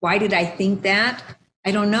why did I think that?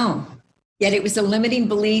 I don't know. Yet it was a limiting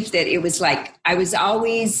belief that it was like I was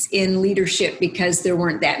always in leadership because there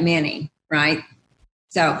weren't that many, right?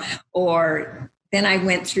 So, or then I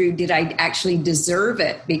went through, did I actually deserve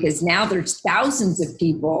it? Because now there's thousands of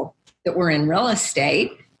people that were in real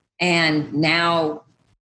estate, and now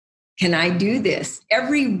can I do this?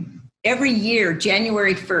 Every year,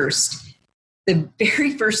 January 1st, the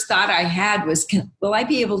very first thought I had was, will I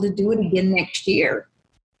be able to do it again next year?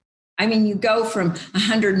 I mean, you go from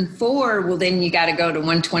 104, well, then you got to go to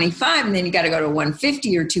 125, and then you got to go to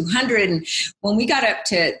 150 or 200. And when we got up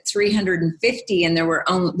to 350, and there were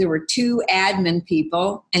 2 admin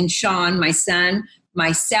people, and Sean, my son,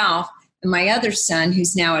 myself, and my other son,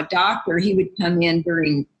 who's now a doctor, he would come in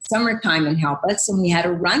during summertime and help us, and we had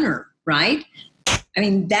a runner, right? I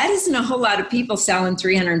mean, that isn't a whole lot of people selling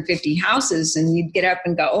 350 houses, and you'd get up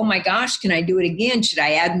and go, oh my gosh, can I do it again? Should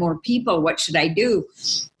I add more people? What should I do?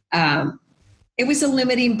 It was a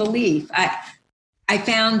limiting belief. I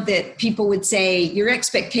found that people would say, your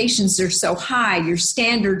expectations are so high, your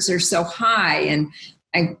standards are so high. And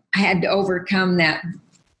I had to overcome that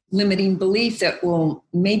limiting belief that, well,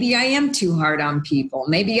 maybe I am too hard on people.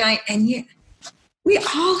 We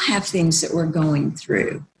all have things that we're going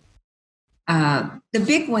through. The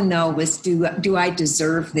big one, though, was do I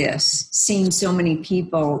deserve this? Seeing so many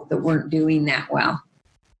people that weren't doing that well.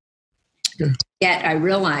 Okay. Yet I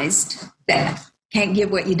realized that can't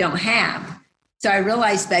give what you don't have. So I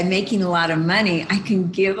realized by making a lot of money, I can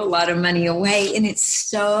give a lot of money away. And it's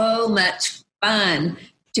so much fun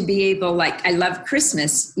to be able, like, I love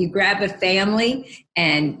Christmas. You grab a family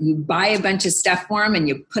and you buy a bunch of stuff for them and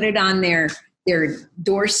you put it on their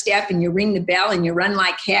doorstep and you ring the bell and you run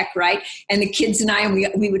like heck, right? And the kids and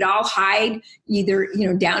we would all hide either,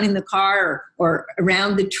 down in the car or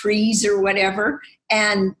around the trees or whatever,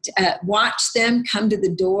 and watch them come to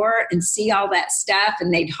the door and see all that stuff,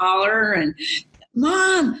 and they'd holler and,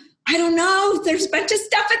 Mom, I don't know, there's a bunch of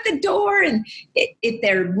stuff at the door. And if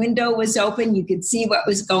their window was open, you could see what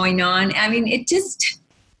was going on. I mean, it's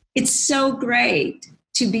so great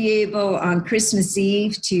to be able on Christmas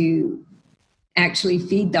Eve to actually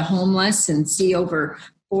feed the homeless and see over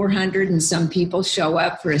 400 and some people show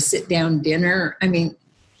up for a sit-down dinner. I mean,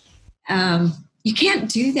 you can't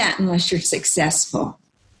do that unless you're successful.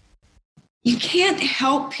 You can't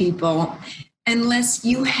help people unless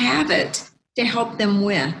you have it to help them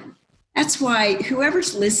with. That's why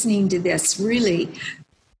whoever's listening to this, really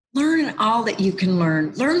learn all that you can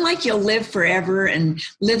learn. Learn like you'll live forever and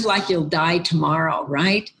live like you'll die tomorrow,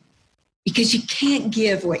 right? Because you can't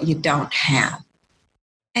give what you don't have.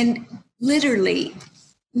 And literally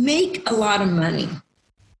make a lot of money.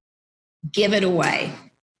 Give it away.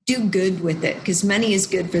 Do good with it, because money is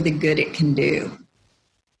good for the good it can do.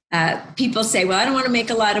 People say, well, I don't want to make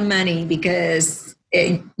a lot of money because,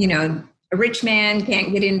 a rich man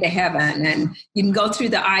can't get into heaven and you can go through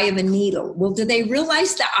the eye of a needle. Well, do they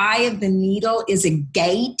realize the eye of the needle is a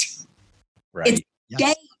gate? Right. It's a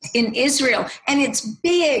gate in Israel, and it's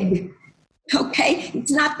big. Okay?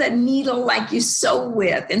 It's not the needle like you sew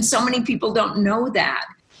with. And so many people don't know that.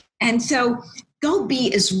 And so go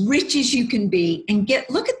be as rich as you can be and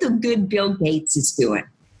look at the good Bill Gates is doing.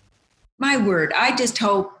 My word, I just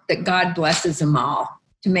hope that God blesses them all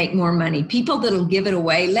to make more money. People that'll give it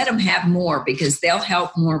away, let them have more, because they'll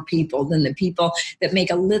help more people than the people that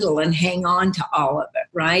make a little and hang on to all of it,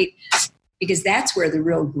 right? Because that's where the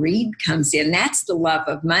real greed comes in. That's the love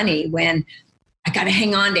of money, when I got to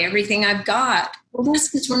hang on to everything I've got. Well, that's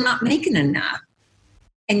because we're not making enough.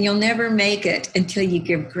 And you'll never make it until you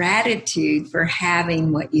give gratitude for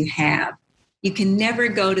having what you have. You can never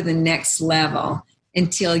go to the next level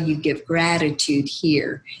until you give gratitude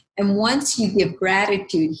here. And once you give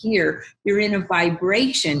gratitude here, you're in a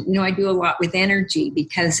vibration. I do a lot with energy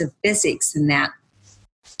because of physics and that.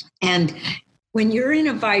 And when you're in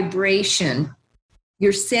a vibration,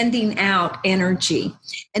 you're sending out energy,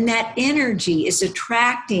 and that energy is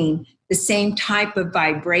attracting the same type of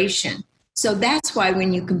vibration. So that's why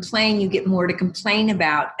when you complain, you get more to complain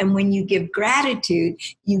about. And when you give gratitude,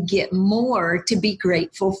 you get more to be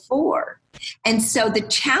grateful for. And so the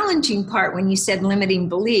challenging part, when you said limiting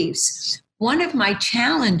beliefs, one of my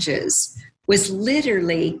challenges was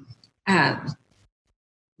literally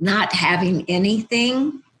not having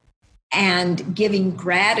anything and giving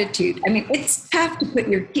gratitude. I mean, it's tough to put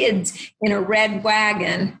your kids in a red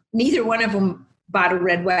wagon. Neither one of them bought a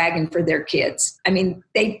red wagon for their kids. I mean,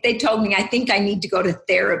 they told me, I think I need to go to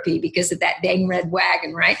therapy because of that dang red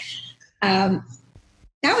wagon, right?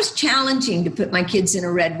 That was challenging to put my kids in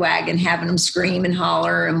a red wagon, having them scream and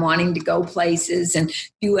holler and wanting to go places and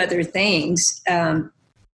do other things, and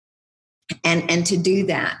to do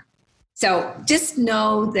that. So just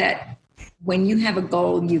know that when you have a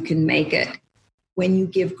goal, you can make it. When you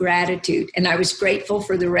give gratitude. And I was grateful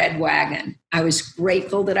for the red wagon. I was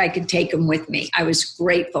grateful that I could take them with me. I was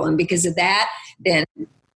grateful. And because of that, then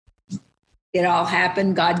it all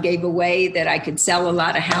happened. God gave a way that I could sell a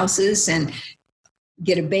lot of houses and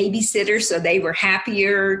get a babysitter so they were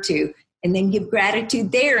happier to, and then give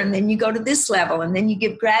gratitude there. And then you go to this level, and then you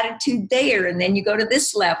give gratitude there, and then you go to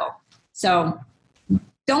this level. So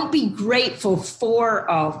don't be grateful for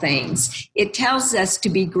all things. It tells us to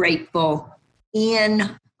be grateful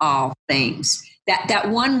in all things. That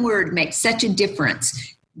one word makes such a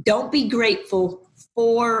difference. Don't be grateful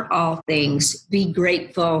for all things. Be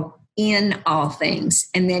grateful in all things,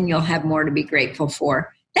 and then you'll have more to be grateful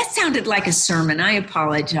for. That sounded like a sermon. I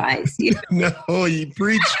apologize. No, you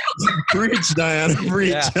preach, Dianna,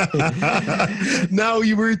 preach. Yeah. Now,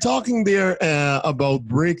 you were talking there about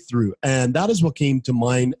breakthrough, and that is what came to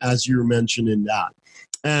mind as you were mentioning that.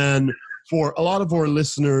 And for a lot of our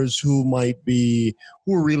listeners who are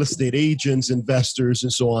real estate agents, investors,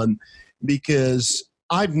 and so on, because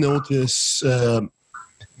I've noticed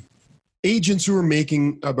agents who are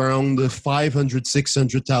making around the 500,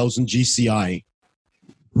 600,000 GCI,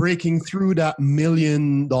 breaking through that $1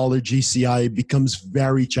 million GCI becomes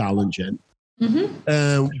very challenging.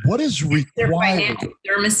 Mm-hmm. What is required? Their financial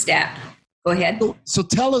thermostat. Go ahead. So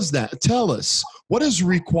tell us, what is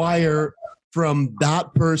required from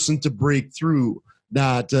that person to break through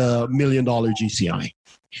that $1 million GCI?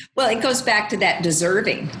 Well, it goes back to that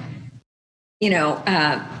deserving.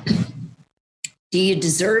 Do you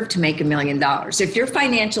deserve to make $1 million? If your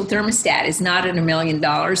financial thermostat is not at $1 million,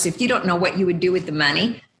 if you don't know what you would do with the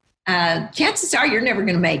money, chances are you're never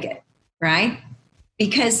going to make it, right?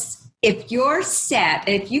 Because if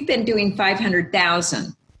you've been doing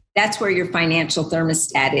 500,000, that's where your financial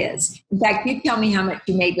thermostat is. In fact, you tell me how much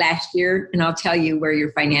you made last year, and I'll tell you where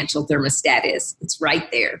your financial thermostat is. It's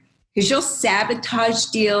right there. Because you'll sabotage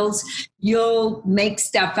deals, you'll make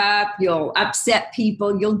stuff up, you'll upset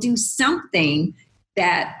people, you'll do something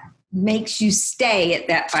that makes you stay at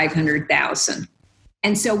that 500,000.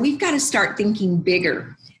 And so we've got to start thinking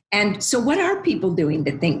bigger. And so what are people doing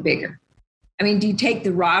to think bigger? I mean, do you take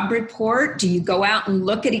the Rob report? Do you go out and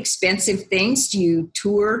look at expensive things? Do you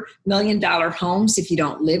tour $1 million homes if you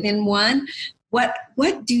don't live in one? What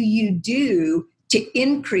do you do to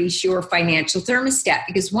increase your financial thermostat?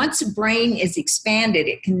 Because once a brain is expanded,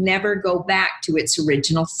 it can never go back to its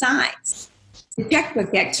original size. The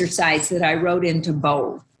checkbook exercise that I wrote into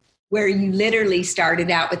bold, where you literally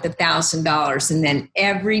started out with $1,000, and then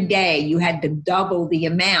every day you had to double the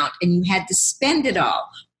amount, and you had to spend it all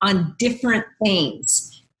on different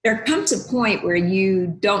things. There comes a point where you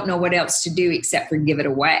don't know what else to do except for give it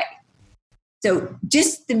away. So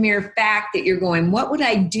just the mere fact that you're going, what would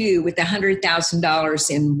I do with $100,000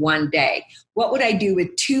 in one day? What would I do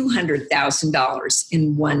with $200,000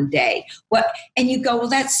 in one day? And you go, well,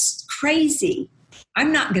 that's crazy.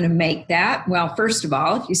 I'm not going to make that. Well, first of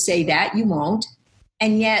all, if you say that, you won't.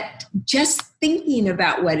 And yet just thinking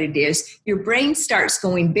about what it is, your brain starts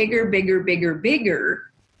going bigger, bigger, bigger, bigger.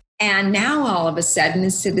 And now all of a sudden,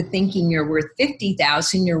 instead of thinking you're worth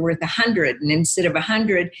 50,000, you're worth 100. And instead of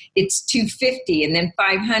 100, it's 250, and then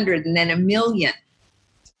 500, and then $1 million.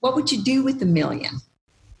 What would you do with $1 million?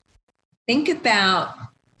 Think about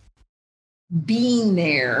being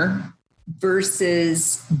there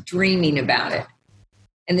versus dreaming about it.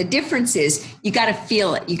 And the difference is you got to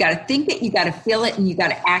feel it. You got to think it, you got to feel it, and you got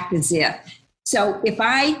to act as if. So if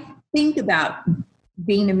I think about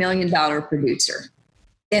being $1 million producer,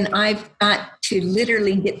 then I've got to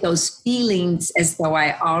literally get those feelings as though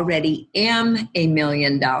I already am $1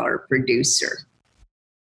 million producer.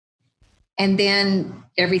 And then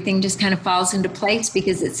everything just kind of falls into place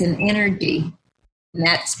because it's an energy. And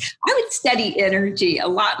I would study energy a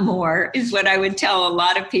lot more is what I would tell a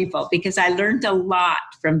lot of people, because I learned a lot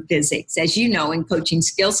from physics. As you know, in Coaching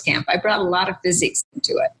Skills Camp, I brought a lot of physics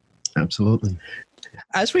into it. Absolutely.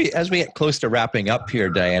 As we get close to wrapping up here,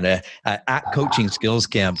 Dianna, at Coaching Skills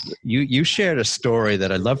Camp, you shared a story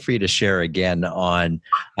that I'd love for you to share again. On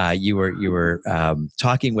you were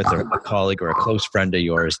talking with a colleague or a close friend of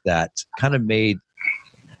yours that kind of made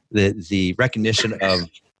the recognition of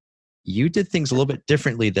you did things a little bit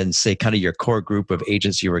differently than, say, kind of your core group of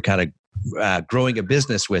agents you were kind of growing a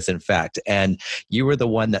business with, in fact. And you were the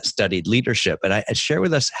one that studied leadership. And I share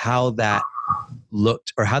with us how that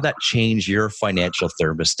looked or how that changed your financial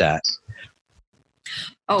thermostat.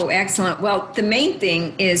 Oh, excellent. Well, the main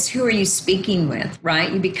thing is, who are you speaking with,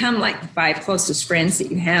 right? You become like the 5 closest friends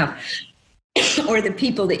that you have, or the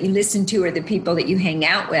people that you listen to, or the people that you hang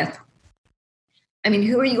out with. I mean,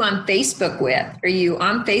 who are you on Facebook with? Are you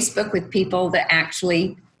on Facebook with people that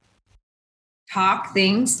actually talk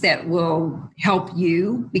things that will help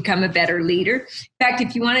you become a better leader? In fact,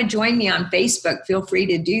 if you want to join me on Facebook, feel free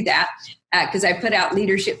to do that, because I put out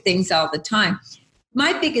leadership things all the time.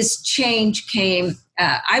 My biggest change came,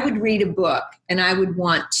 I would read a book and I would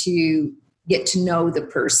want to get to know the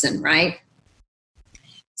person, right?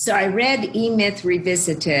 So I read E-Myth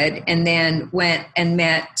Revisited, and then went and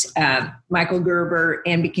met Michael Gerber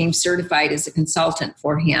and became certified as a consultant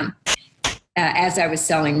for him as I was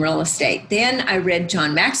selling real estate. Then I read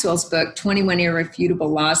John Maxwell's book, 21 Irrefutable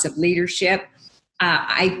Laws of Leadership.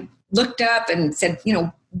 I looked up and said,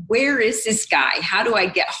 where is this guy? How do I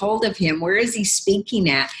get hold of him? Where is he speaking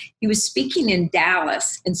at? He was speaking in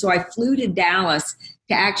Dallas. And so I flew to Dallas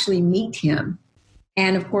to actually meet him.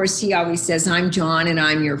 And of course, he always says, I'm John and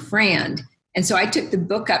I'm your friend. And so I took the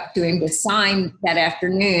book up to him to sign that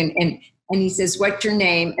afternoon. And he says, what's your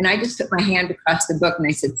name? And I just put my hand across the book and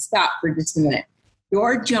I said, stop for just a minute.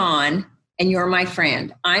 You're John and you're my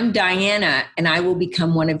friend. I'm Dianna and I will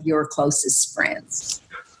become one of your closest friends.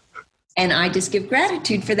 And I just give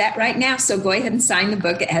gratitude for that right now. So go ahead and sign the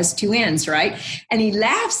book. It has 2 ends, right? And he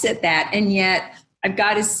laughs at that. And yet I've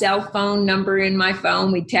got his cell phone number in my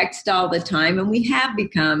phone. We text all the time, and we have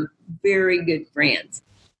become very good friends.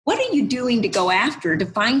 What are you doing to go after to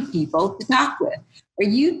find people to talk with? Are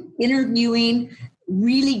you interviewing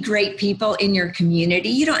really great people in your community?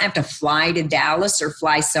 You don't have to fly to Dallas or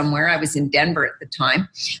fly somewhere. I was in Denver at the time.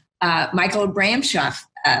 Michael Abramshoff,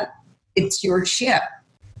 It's Your Ship,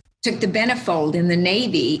 took the Benefold in the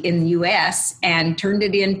Navy in the U.S. and turned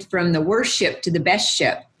it in from the worst ship to the best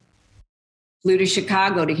ship. Flew to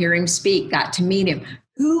Chicago to hear him speak, got to meet him.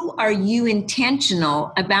 Who are you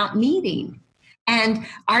intentional about meeting? And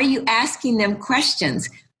are you asking them questions?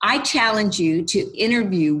 I challenge you to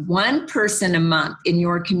interview one person a month in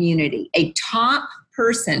your community, a top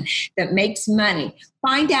person that makes money.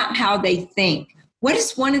 Find out how they think. What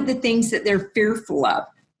is one of the things that they're fearful of?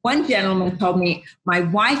 One gentleman told me, my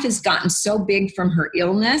wife has gotten so big from her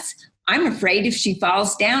illness, I'm afraid if she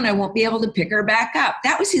falls down, I won't be able to pick her back up.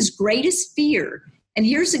 That was his greatest fear. And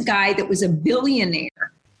here's a guy that was a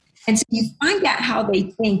billionaire. And so you find out how they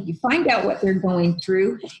think, you find out what they're going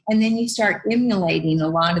through, and then you start emulating a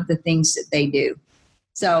lot of the things that they do.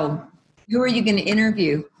 So who are you going to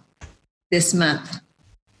interview this month?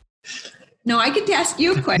 No, I get to ask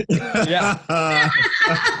you a question. Yeah.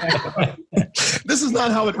 This is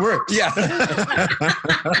not how it works. Yeah.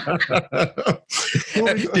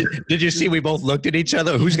 Did you see we both looked at each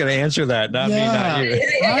other? Who's going to answer that? Not me, not you.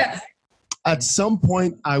 Yeah. At some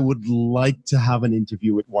point, I would like to have an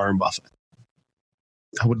interview with Warren Buffett.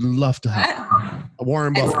 I would love to have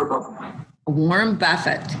Warren Buffett. Warren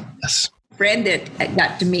Buffett. Yes. Friend that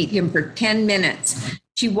got to meet him for 10 minutes.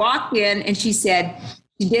 She walked in and she said,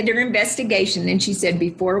 she did her investigation and she said,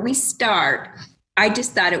 before we start, I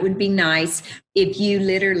just thought it would be nice if you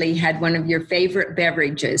literally had one of your favorite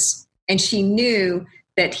beverages. And she knew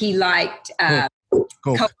that he liked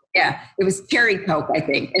Coke. Yeah, it was cherry Coke, I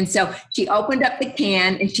think. And so she opened up the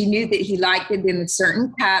can and she knew that he liked it in a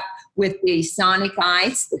certain cup with the Sonic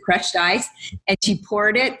ice, the crushed ice. And she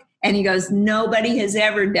poured it and he goes, nobody has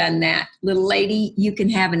ever done that. Little lady, you can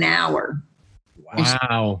have an hour.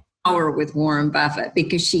 Wow. Hour with Warren Buffett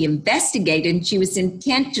because she investigated and she was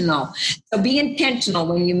intentional. So be intentional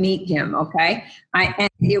when you meet him, okay? And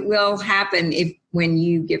it will happen when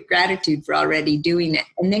you give gratitude for already doing it,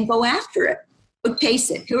 and then go after it. Go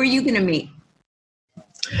chase it. Who are you going to meet?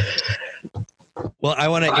 Well, I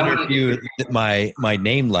want to interview my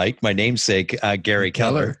namesake, Gary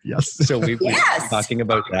Keller. Yes. So we've been talking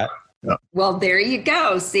about that. Yeah. Well, there you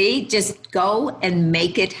go. See, just go and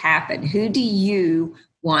make it happen. Who do you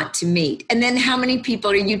want to meet? And then how many people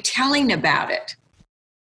are you telling about it?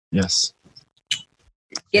 Yes.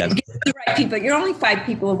 Get the right people. You're only 5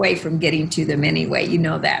 people away from getting to them anyway. You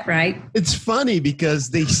know that, right? It's funny because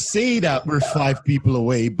they say that we're 5 people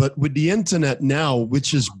away, but with the internet now,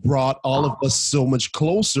 which has brought all of us so much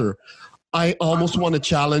closer, I almost want to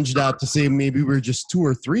challenge that to say maybe we're just 2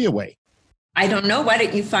 or 3 away. I don't know. Why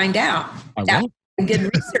don't you find out? That's a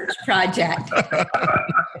good research project.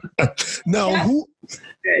 Now,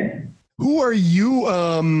 who are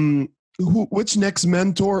you? Which next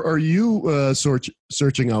mentor are you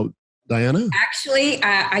searching out, Dianna? Actually,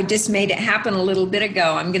 I just made it happen a little bit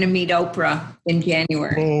ago. I'm going to meet Oprah in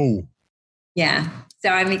January. Oh. Yeah. So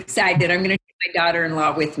I'm excited. I'm going to take my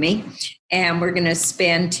daughter-in-law with me, and we're going to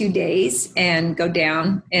spend 2 days and go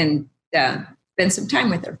down and spend some time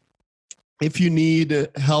with her. If you need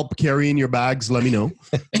help carrying your bags, let me know.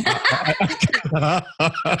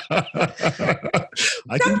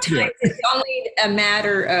 Sometimes it's only a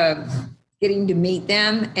matter of getting to meet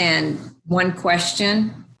them and one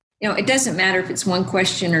question. It doesn't matter if it's one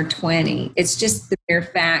question or 20. It's just the mere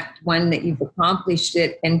fact, one, that you've accomplished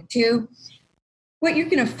it, and 2, what you're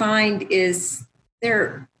going to find is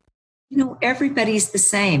everybody's the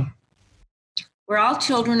same. We're all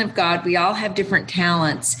children of God. We all have different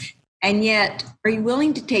talents. And yet, are you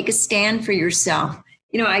willing to take a stand for yourself?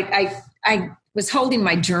 I was holding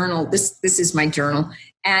my journal. This is my journal.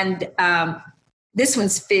 And this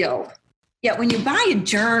one's filled. Yet when you buy a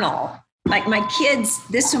journal, like my kids,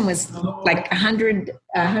 this one was like $100.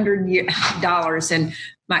 And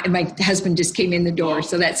my husband just came in the door,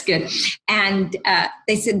 so that's good. And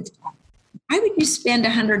they said, why would you spend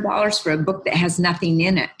 $100 for a book that has nothing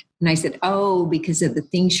in it? And I said, because of the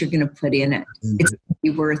things you're going to put in it. It's going to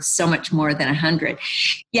be worth so much more than $100.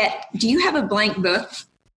 Yet, do you have a blank book?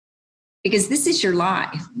 Because this is your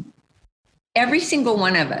life. Every single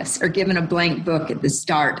one of us are given a blank book at the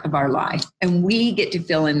start of our life, and we get to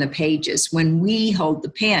fill in the pages when we hold the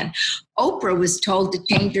pen. Oprah was told to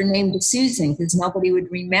change her name to Susan because nobody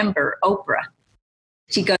would remember Oprah.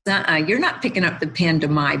 She goes, you're not picking up the pen to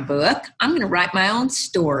my book. I'm going to write my own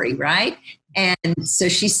story, right? And so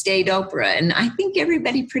she stayed Oprah. And I think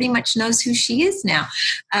everybody pretty much knows who she is now,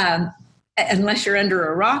 unless you're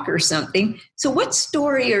under a rock or something. So what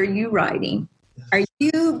story are you writing? Are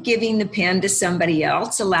you giving the pen to somebody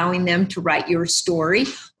else, allowing them to write your story,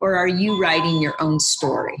 or are you writing your own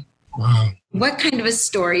story? Wow. What kind of a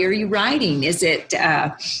story are you writing? Is it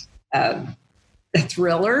a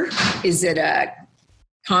thriller? Is it a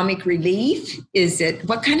comic relief?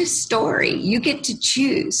 What kind of story? You get to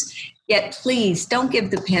choose. Yet, please don't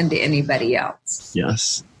give the pen to anybody else.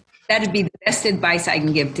 Yes. That'd be the best advice I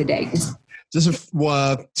can give today. Just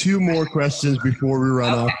 2 more questions before we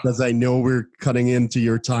run off, because I know we're cutting into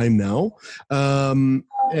your time now.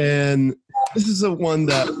 And this is the one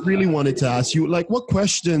that I really wanted to ask you. Like, what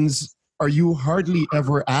questions are you hardly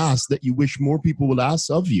ever asked that you wish more people would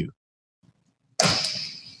ask of you?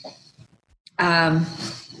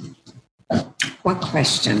 What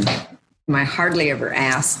question am I hardly ever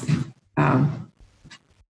asked?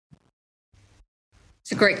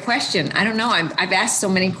 It's a great question. I don't know. I've asked so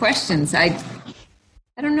many questions. I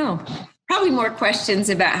don't know. Probably more questions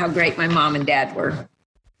about how great my mom and dad were.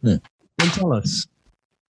 And tell us.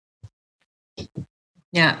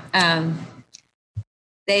 Yeah.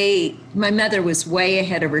 My mother was way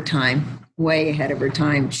ahead of her time. Way ahead of her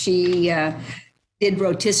time. She did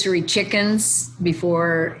rotisserie chickens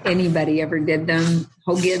before anybody ever did them.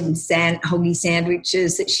 Hoagie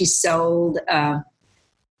sandwiches that she sold.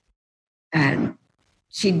 And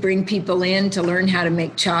she'd bring people in to learn how to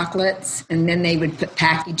make chocolates. And then they would put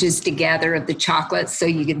packages together of the chocolates so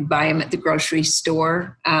you could buy them at the grocery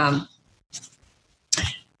store. I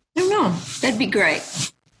don't know. That'd be great.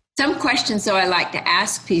 Some questions, though, I like to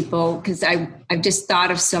ask people, because I've just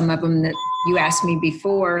thought of some of them that you asked me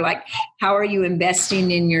before, like, how are you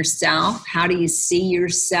investing in yourself? How do you see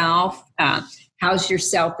yourself? How's your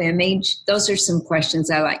self-image? Those are some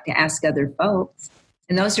questions I like to ask other folks.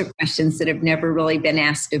 And those are questions that have never really been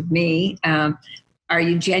asked of me. Are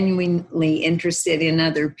you genuinely interested in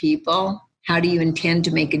other people? How do you intend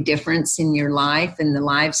to make a difference in your life and the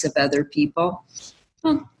lives of other people?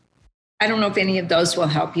 Well, I don't know if any of those will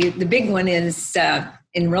help you. The big one is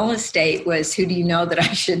in real estate was, who do you know that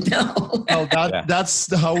I should know?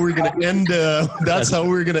 That's how we're going to end. That's how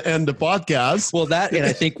we're going to end the podcast. Well, and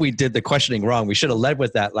I think we did the questioning wrong. We should have led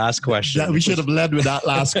with that last question. We should have led with that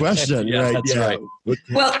last question. Yeah, that's right.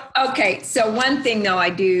 Well, okay. So one thing though,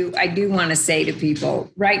 I do want to say to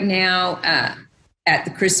people right now, at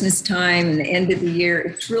the Christmas time and the end of the year,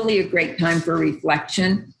 it's really a great time for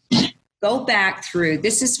reflection. go back through.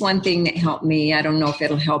 This is one thing that helped me. I don't know if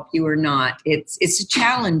it'll help you or not. It's a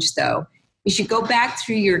challenge, though. You should go back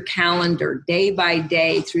through your calendar day by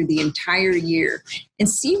day through the entire year and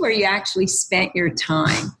see where you actually spent your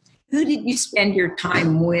time. Who did you spend your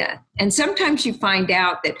time with? And sometimes you find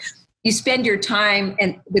out that you spend your time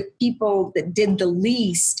with people that did the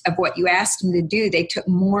least of what you asked them to do. They took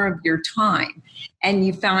more of your time. And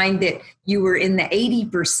you find that you were in the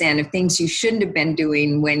 80% of things you shouldn't have been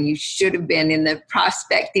doing when you should have been in the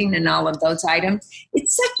prospecting and all of those items.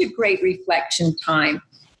 It's such a great reflection time.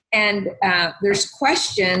 And there's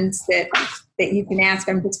questions that you can ask.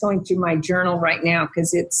 I'm just going through my journal right now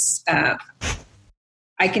because it's,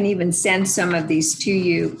 I can even send some of these to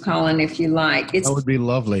you, Colin, if you like. That would be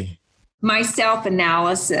lovely. My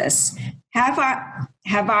self-analysis. Have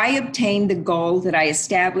I obtained the goal that I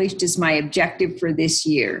established as my objective for this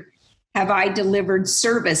year? Have I delivered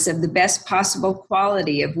service of the best possible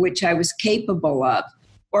quality of which I was capable of?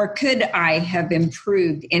 Or could I have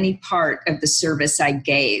improved any part of the service I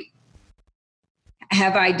gave?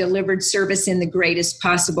 Have I delivered service in the greatest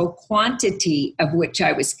possible quantity of which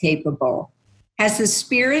I was capable? Has the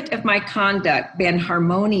spirit of my conduct been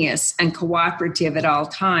harmonious and cooperative at all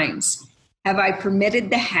times? Have I permitted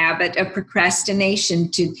the habit of procrastination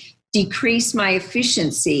to decrease my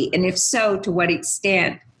efficiency? And if so, to what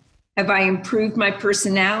extent? Have I improved my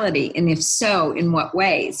personality? And if so, in what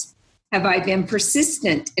ways? Have I been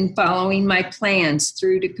persistent in following my plans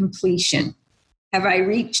through to completion? Have I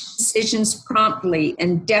reached decisions promptly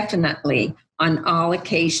and definitely on all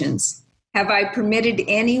occasions? Have I permitted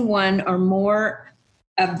any one or more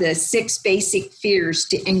of the 6 basic fears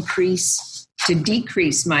to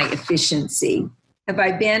decrease my efficiency? Have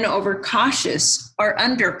I been overcautious or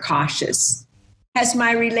undercautious? Has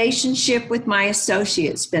my relationship with my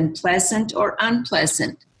associates been pleasant or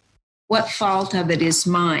unpleasant? What fault of it is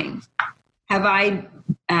mine? Have I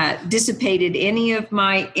dissipated any of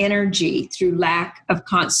my energy through lack of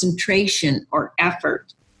concentration or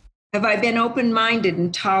effort? Have I been open-minded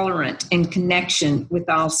and tolerant in connection with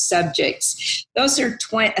all subjects? Those are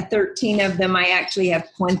 13 of them. I actually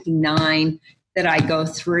have 29 that I go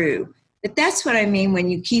through. But that's what I mean when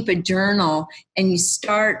you keep a journal and you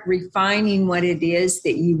start refining what it is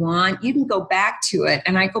that you want. You can go back to it.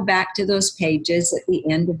 And I go back to those pages at the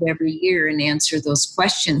end of every year and answer those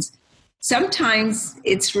questions. Sometimes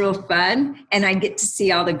it's real fun and I get to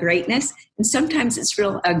see all the greatness. And sometimes it's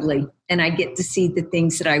real ugly and I get to see the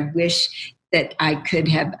things that I wish that I could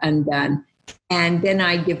have undone. And then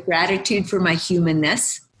I give gratitude for my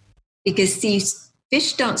humanness because see,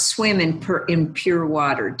 fish don't swim in pure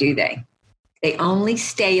water, do they? They only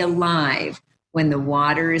stay alive when the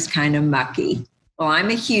water is kind of mucky. Well,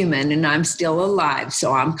 I'm a human and I'm still alive,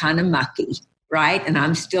 so I'm kind of mucky, right? And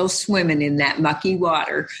I'm still swimming in that mucky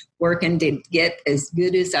water, working to get as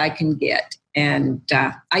good as I can get. And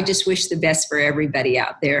I just wish the best for everybody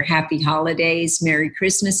out there. Happy holidays, Merry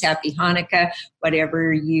Christmas, Happy Hanukkah,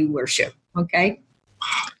 whatever you worship, okay?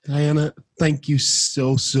 Dianna, thank you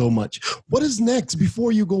so, so much. What is next?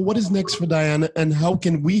 Before you go, what is next for Dianna and how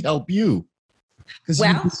can we help you? Because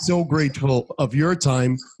you're so grateful of your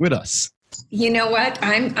time with us. You know what?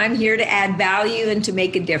 I'm here to add value and to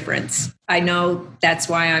make a difference. I know that's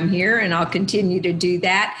why I'm here, and I'll continue to do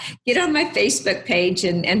that. Get on my Facebook page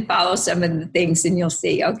and follow some of the things, and you'll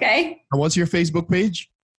see, okay? And what's your Facebook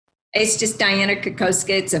page? It's just Dianna Kokoszka.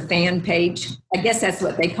 It's a fan page. I guess that's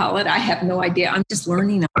what they call it. I have no idea. I'm just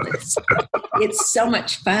learning all this. It's so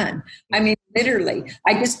much fun. I mean, literally,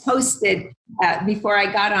 I just posted before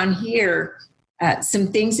I got on here some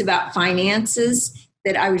things about finances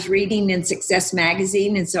that I was reading in Success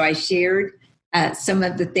Magazine. And so I shared some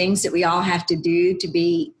of the things that we all have to do to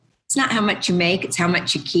be, it's not how much you make, it's how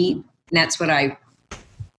much you keep. And that's what I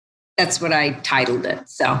titled it.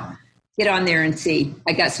 So get on there and see.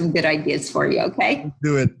 I got some good ideas for you, okay?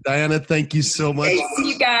 Do it. Dianna, thank you so much. Okay, see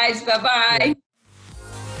you guys. Bye-bye.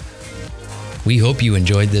 We hope you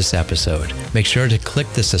enjoyed this episode. Make sure to click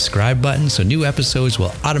the subscribe button so new episodes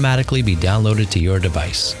will automatically be downloaded to your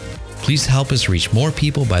device. Please help us reach more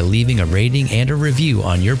people by leaving a rating and a review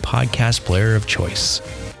on your podcast player of choice.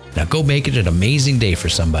 Now go make it an amazing day for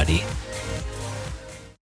somebody.